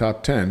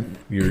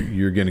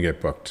 you're going to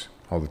get booked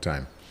all the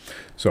time.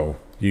 So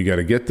you got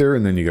to get there,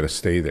 and then you got to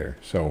stay there.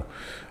 So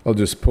I'll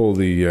just pull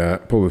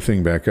the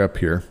thing back up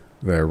here.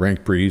 The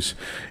RankBreeze.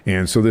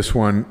 And so this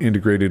one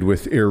integrated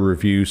with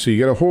AIRBNB. So you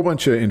get a whole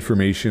bunch of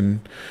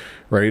information,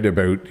 right,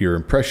 about your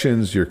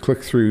impressions, your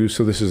click-throughs.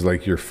 So this is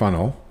like your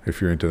funnel,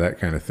 if you're into that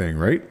kind of thing,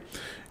 right?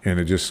 And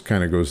it just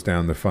kind of goes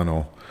down the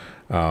funnel.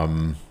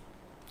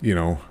 You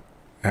know,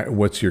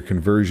 what's your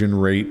conversion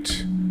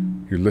rate,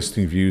 your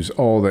listing views,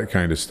 all that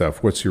kind of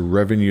stuff. What's your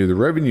revenue? The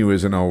revenue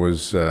isn't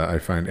always, I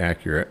find,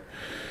 accurate.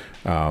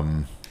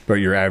 But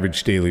your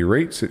average daily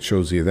rates, it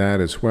shows you that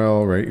as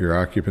well, right? Your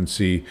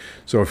occupancy.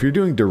 So if you're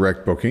doing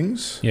direct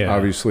bookings,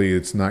 obviously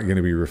it's not going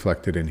to be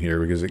reflected in here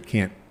because it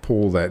can't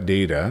pull that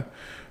data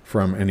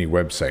from any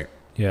website.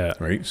 Yeah.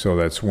 Right. So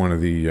that's one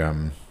of the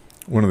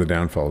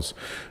downfalls.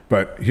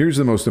 But here's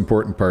the most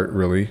important part,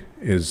 really,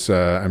 is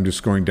I'm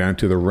just going down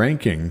to the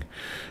ranking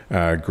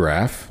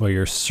graph. Well,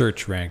 your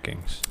search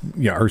rankings.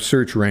 Yeah, our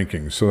search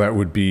rankings. So that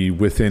would be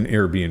within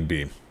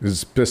Airbnb. This is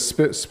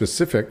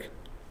specific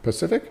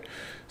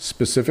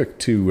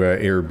to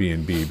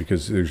Airbnb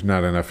because there's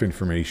not enough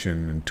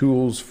information and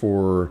tools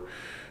for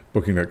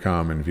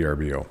Booking.com and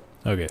VRBO.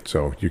 Okay.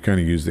 So you kind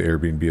of use the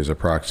Airbnb as a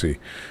proxy.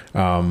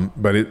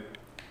 But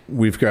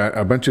we've got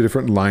a bunch of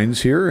different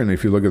lines here, and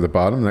if you look at the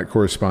bottom, that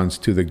corresponds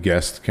to the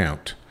guest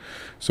count.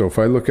 So if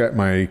I look at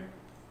my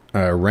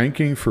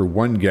ranking for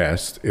one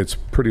guest, it's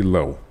pretty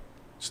low.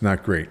 It's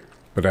not great,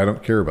 but I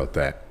don't care about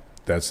that.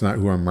 That's not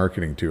who I'm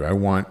marketing to. I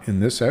want,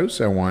 in this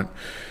house, I want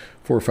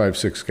 4, 5,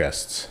 6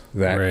 guests,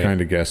 that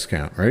kind of guest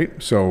count, right?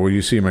 So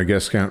you see my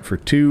guest count for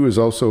 2 is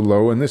also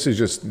low, and this is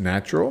just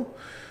natural.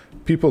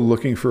 People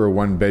looking for a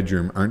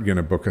 1-bedroom aren't going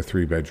to book a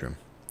 3-bedroom.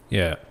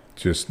 Yeah.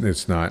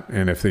 It's not.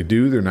 And if they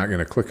do, they're not going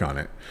to click on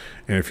it.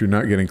 And if you're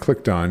not getting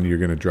clicked on, you're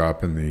going to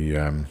drop in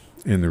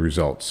the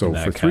results. So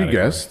for 3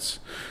 guests,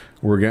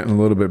 we're getting a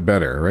little bit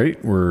better,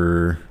 right?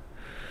 We're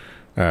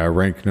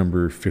rank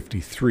number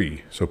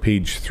 53. So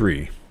page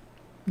 3.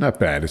 Not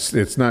bad.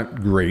 It's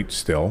not great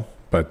still.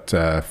 But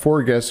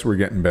 4 guests, we're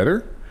getting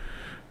better,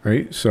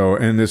 right? So,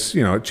 and this,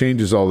 it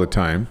changes all the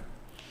time.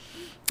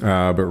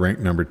 But rank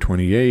number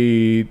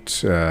 28,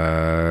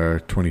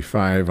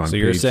 25 on page 2. So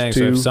you're saying,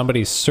 so if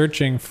somebody's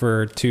searching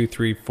for 2,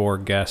 3, 4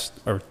 guests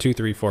or 2,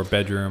 3, 4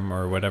 bedroom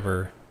or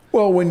whatever.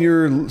 Well, when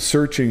you're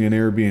searching an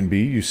Airbnb,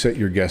 you set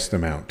your guest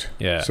amount.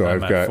 Yeah. So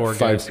I've got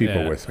 5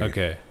 people with me.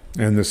 Okay.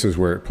 And this is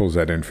where it pulls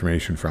that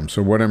information from.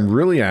 So what I'm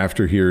really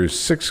after here is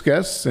 6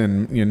 guests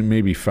and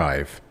maybe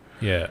 5.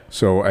 Yeah.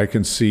 So I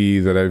can see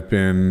that I've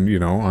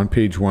been, on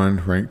page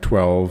 1, rank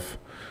 12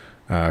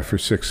 for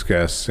 6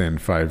 guests,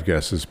 and 5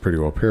 guests is pretty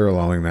well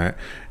paralleling that.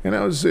 And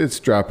it's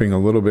dropping a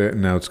little bit,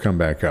 and now it's come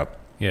back up.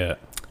 Yeah.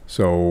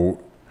 So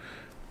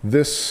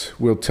this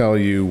will tell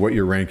you what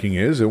your ranking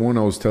is. It won't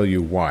always tell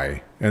you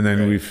why. And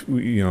then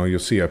you'll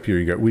see up here,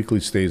 you got weekly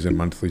stays and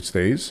monthly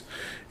stays.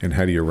 And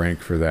how do you rank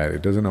for that?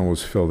 It doesn't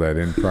always fill that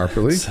in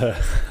properly.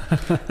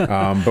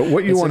 But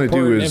what you want to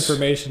do is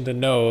information to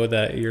know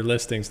that your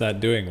listing's not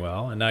doing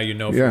well. And now you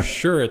know for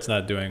sure it's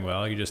not doing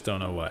well. You just don't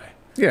know why.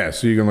 Yeah.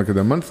 So you can look at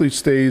the monthly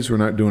stays. We're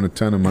not doing a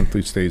ton of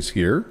monthly stays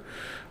here,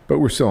 but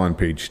we're still on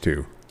page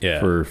 2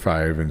 for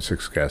 5 and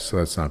 6 guests. So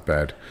that's not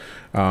bad.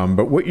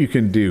 But what you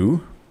can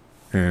do,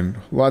 and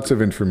lots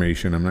of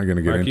information. I'm not going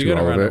to get into all of it. You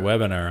got to run a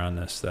webinar on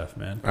this stuff,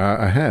 man.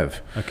 I have.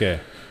 Okay.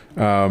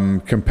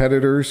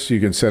 Competitors, you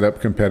can set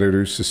up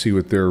competitors to see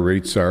what their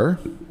rates are.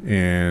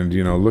 And,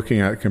 looking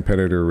at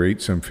competitor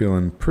rates, I'm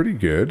feeling pretty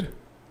good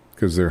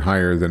because they're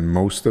higher than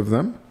most of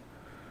them.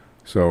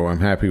 So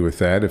I'm happy with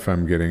that if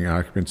I'm getting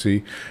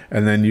occupancy.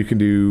 And then you can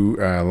do,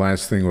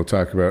 last thing we'll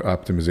talk about,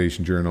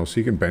 optimization journal. So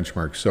you can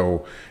benchmark.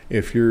 So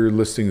if your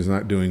listing is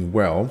not doing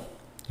well,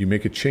 you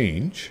make a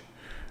change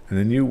and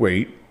then you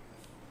wait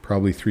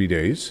probably 3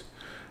 days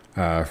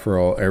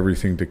for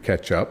everything to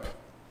catch up.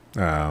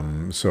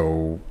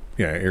 Airbnb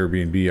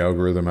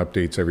algorithm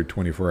updates every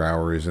 24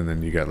 hours, and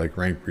then you got like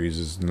rank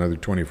breezes another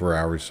 24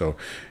 hours. So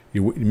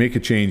you make a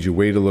change, you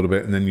wait a little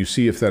bit, and then you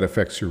see if that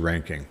affects your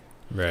ranking.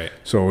 Right.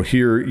 So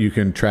here you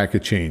can track a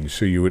change.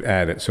 So you would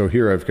add it. So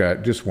here I've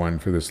got just one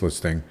for this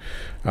listing.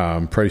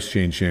 Price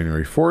change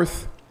January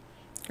 4th,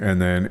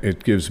 and then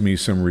it gives me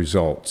some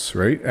results,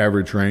 right?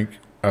 Average rank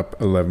up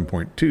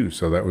 11.2.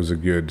 So that was a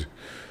good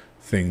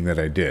thing that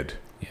I did.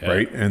 Yeah.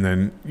 Right. And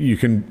then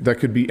that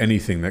could be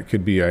anything. That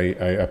could be, I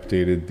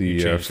updated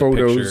the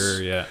photos.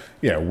 The picture,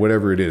 yeah,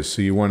 whatever it is.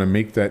 So you want to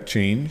make that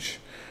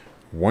change,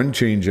 one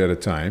change at a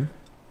time,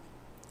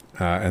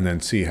 and then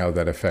see how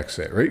that affects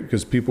it. Right.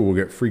 Because people will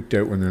get freaked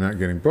out when they're not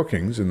getting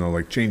bookings, and they'll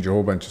change a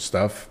whole bunch of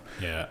stuff.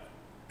 Yeah.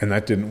 And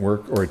that didn't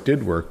work, or it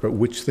did work, but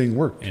which thing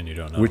worked? And you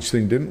don't know. Which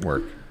thing didn't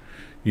work?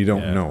 You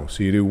don't know.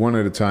 So you do one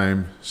at a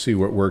time, see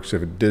what works.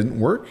 If it didn't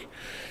work,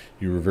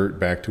 you revert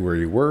back to where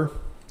you were.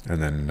 And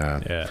then,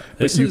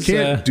 but you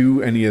can't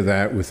do any of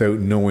that without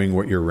knowing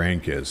what your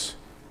rank is.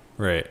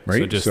 Right.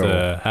 So just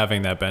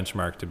having that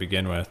benchmark to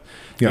begin with.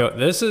 Yeah.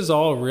 This is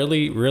all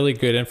really, really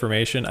good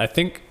information. I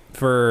think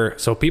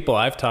so people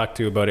I've talked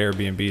to about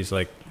Airbnbs,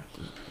 like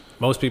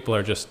most people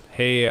are just,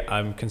 hey,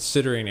 I'm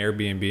considering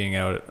Airbnb-ing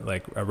out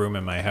like a room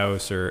in my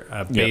house or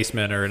a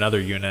basement or another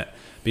unit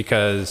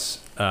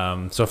because,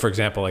 so for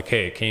example, like,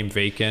 hey, it came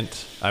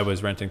vacant. I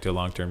was renting to a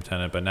long-term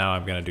tenant, but now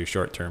I'm going to do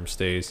short-term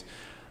stays.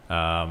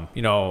 I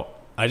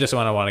just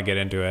want to get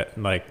into it.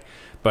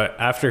 But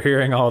after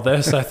hearing all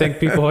this, I think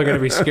people are going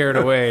to be scared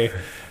away.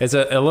 It's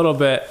a little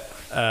bit,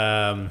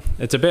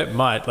 it's a bit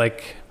much.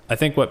 Like I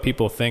think what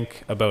people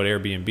think about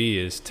Airbnb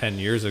is 10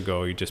 years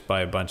ago, you just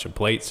buy a bunch of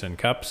plates and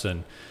cups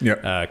and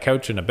a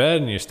couch and a bed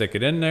and you stick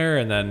it in there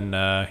and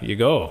then you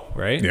go,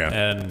 right?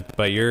 Yeah.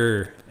 But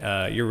you're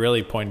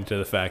really pointing to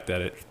the fact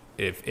that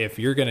if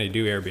you're going to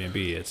do Airbnb,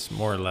 it's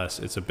more or less,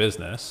 it's a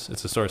business,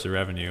 it's a source of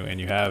revenue,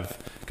 and you have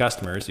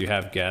customers, you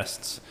have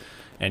guests,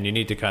 and you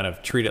need to kind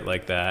of treat it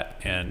like that.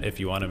 And if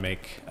you want to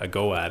make a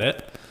go at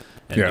it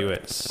and do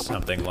it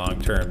something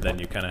long term, then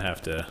you kind of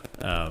have to,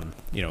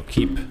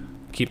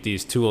 keep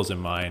these tools in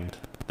mind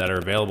that are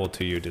available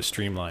to you to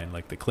streamline,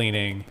 like the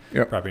cleaning,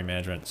 property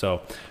management.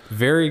 So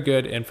very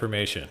good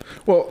information.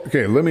 Well,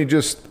 okay, let me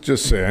just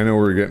say, I know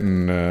we're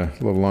getting a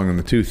little long in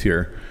the tooth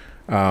here,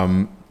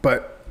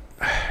 but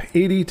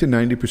 80 to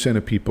 90%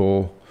 of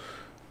people,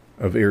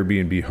 of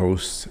Airbnb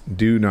hosts,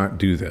 do not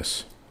do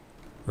this.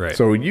 Right.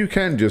 So you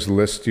can just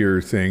list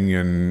your thing,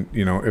 and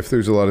if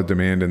there's a lot of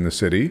demand in the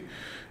city,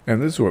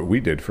 and this is what we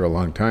did for a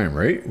long time,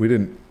 right? We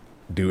didn't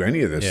do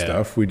any of this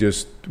stuff. We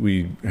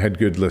had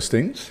good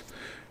listings,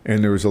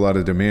 and there was a lot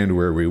of demand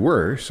where we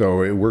were,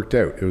 so it worked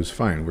out. It was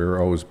fine. We were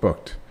always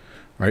booked,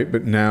 right?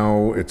 But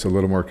now it's a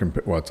little more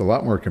it's a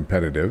lot more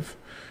competitive,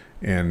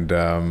 and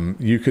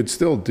you could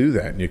still do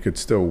that, and you could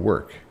still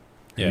work.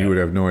 Yeah. And you would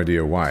have no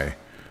idea why.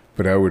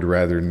 But I would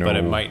rather know. But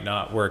it might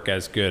not work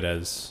as good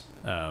as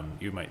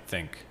you might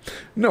think.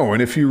 No,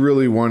 and if you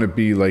really want to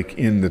be like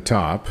in the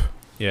top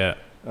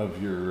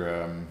of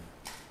your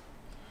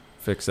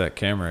fix that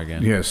camera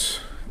again.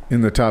 Yes,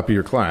 in the top of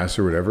your class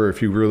or whatever,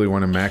 if you really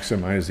want to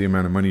maximize the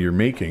amount of money you're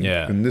making.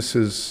 Yeah. And this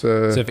is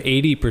so if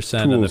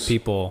 80% of the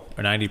people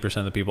or 90%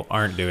 of the people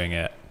aren't doing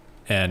it,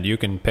 and you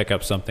can pick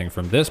up something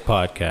from this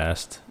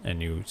podcast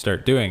and you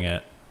start doing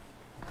it,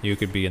 you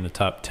could be in the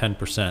top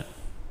 10%.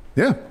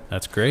 Yeah.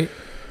 That's great.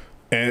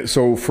 And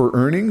so for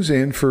earnings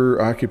and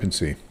for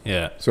occupancy.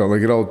 Yeah. So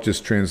like it all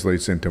just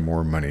translates into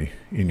more money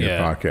in your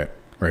pocket,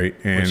 right?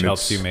 And which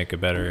helps you make a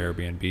better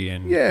Airbnb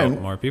and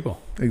help more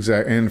people.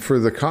 Exactly. And for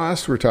the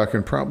cost, we're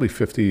talking probably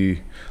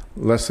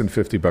less than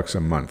 $50 a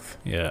month.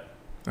 Yeah.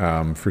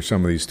 For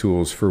some of these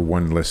tools for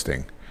one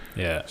listing.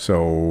 Yeah.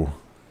 So,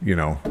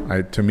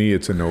 to me,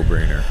 it's a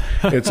no-brainer.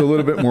 It's a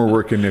little bit more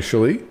work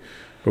initially,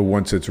 but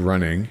once it's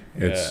running,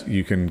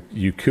 you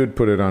could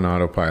put it on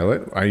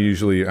autopilot.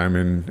 I'm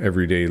in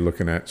every day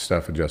looking at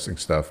stuff, adjusting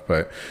stuff,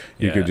 but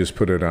you could just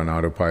put it on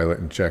autopilot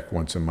and check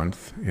once a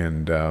month,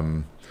 and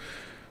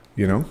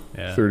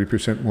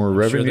 30% more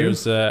revenue. Sure,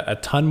 there's a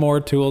ton more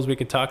tools we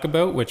could talk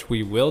about, which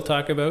we will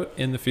talk about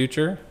in the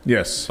future.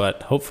 Yes,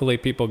 but hopefully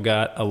people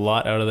got a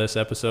lot out of this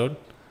episode,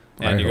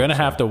 and you're going to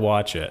have to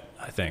watch it,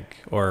 I think,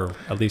 or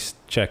at least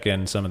check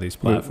in some of these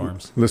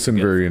platforms. Listen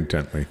very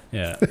intently.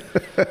 Yeah.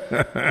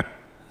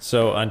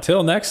 So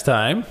until next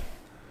time,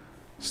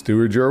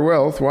 steward your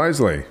wealth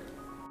wisely.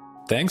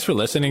 Thanks for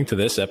listening to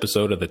this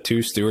episode of the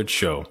Two Stewards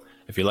Show.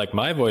 If you like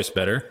my voice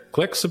better,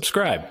 click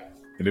subscribe.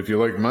 And if you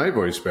like my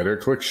voice better,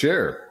 click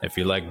share. If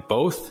you like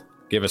both,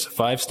 give us a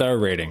 5-star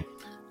rating.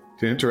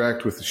 To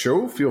interact with the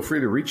show, feel free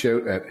to reach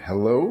out at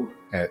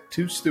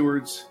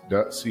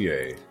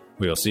hello@twostewards.ca.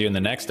 We'll see you in the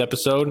next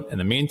episode. In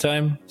the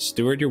meantime,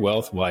 steward your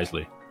wealth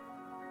wisely.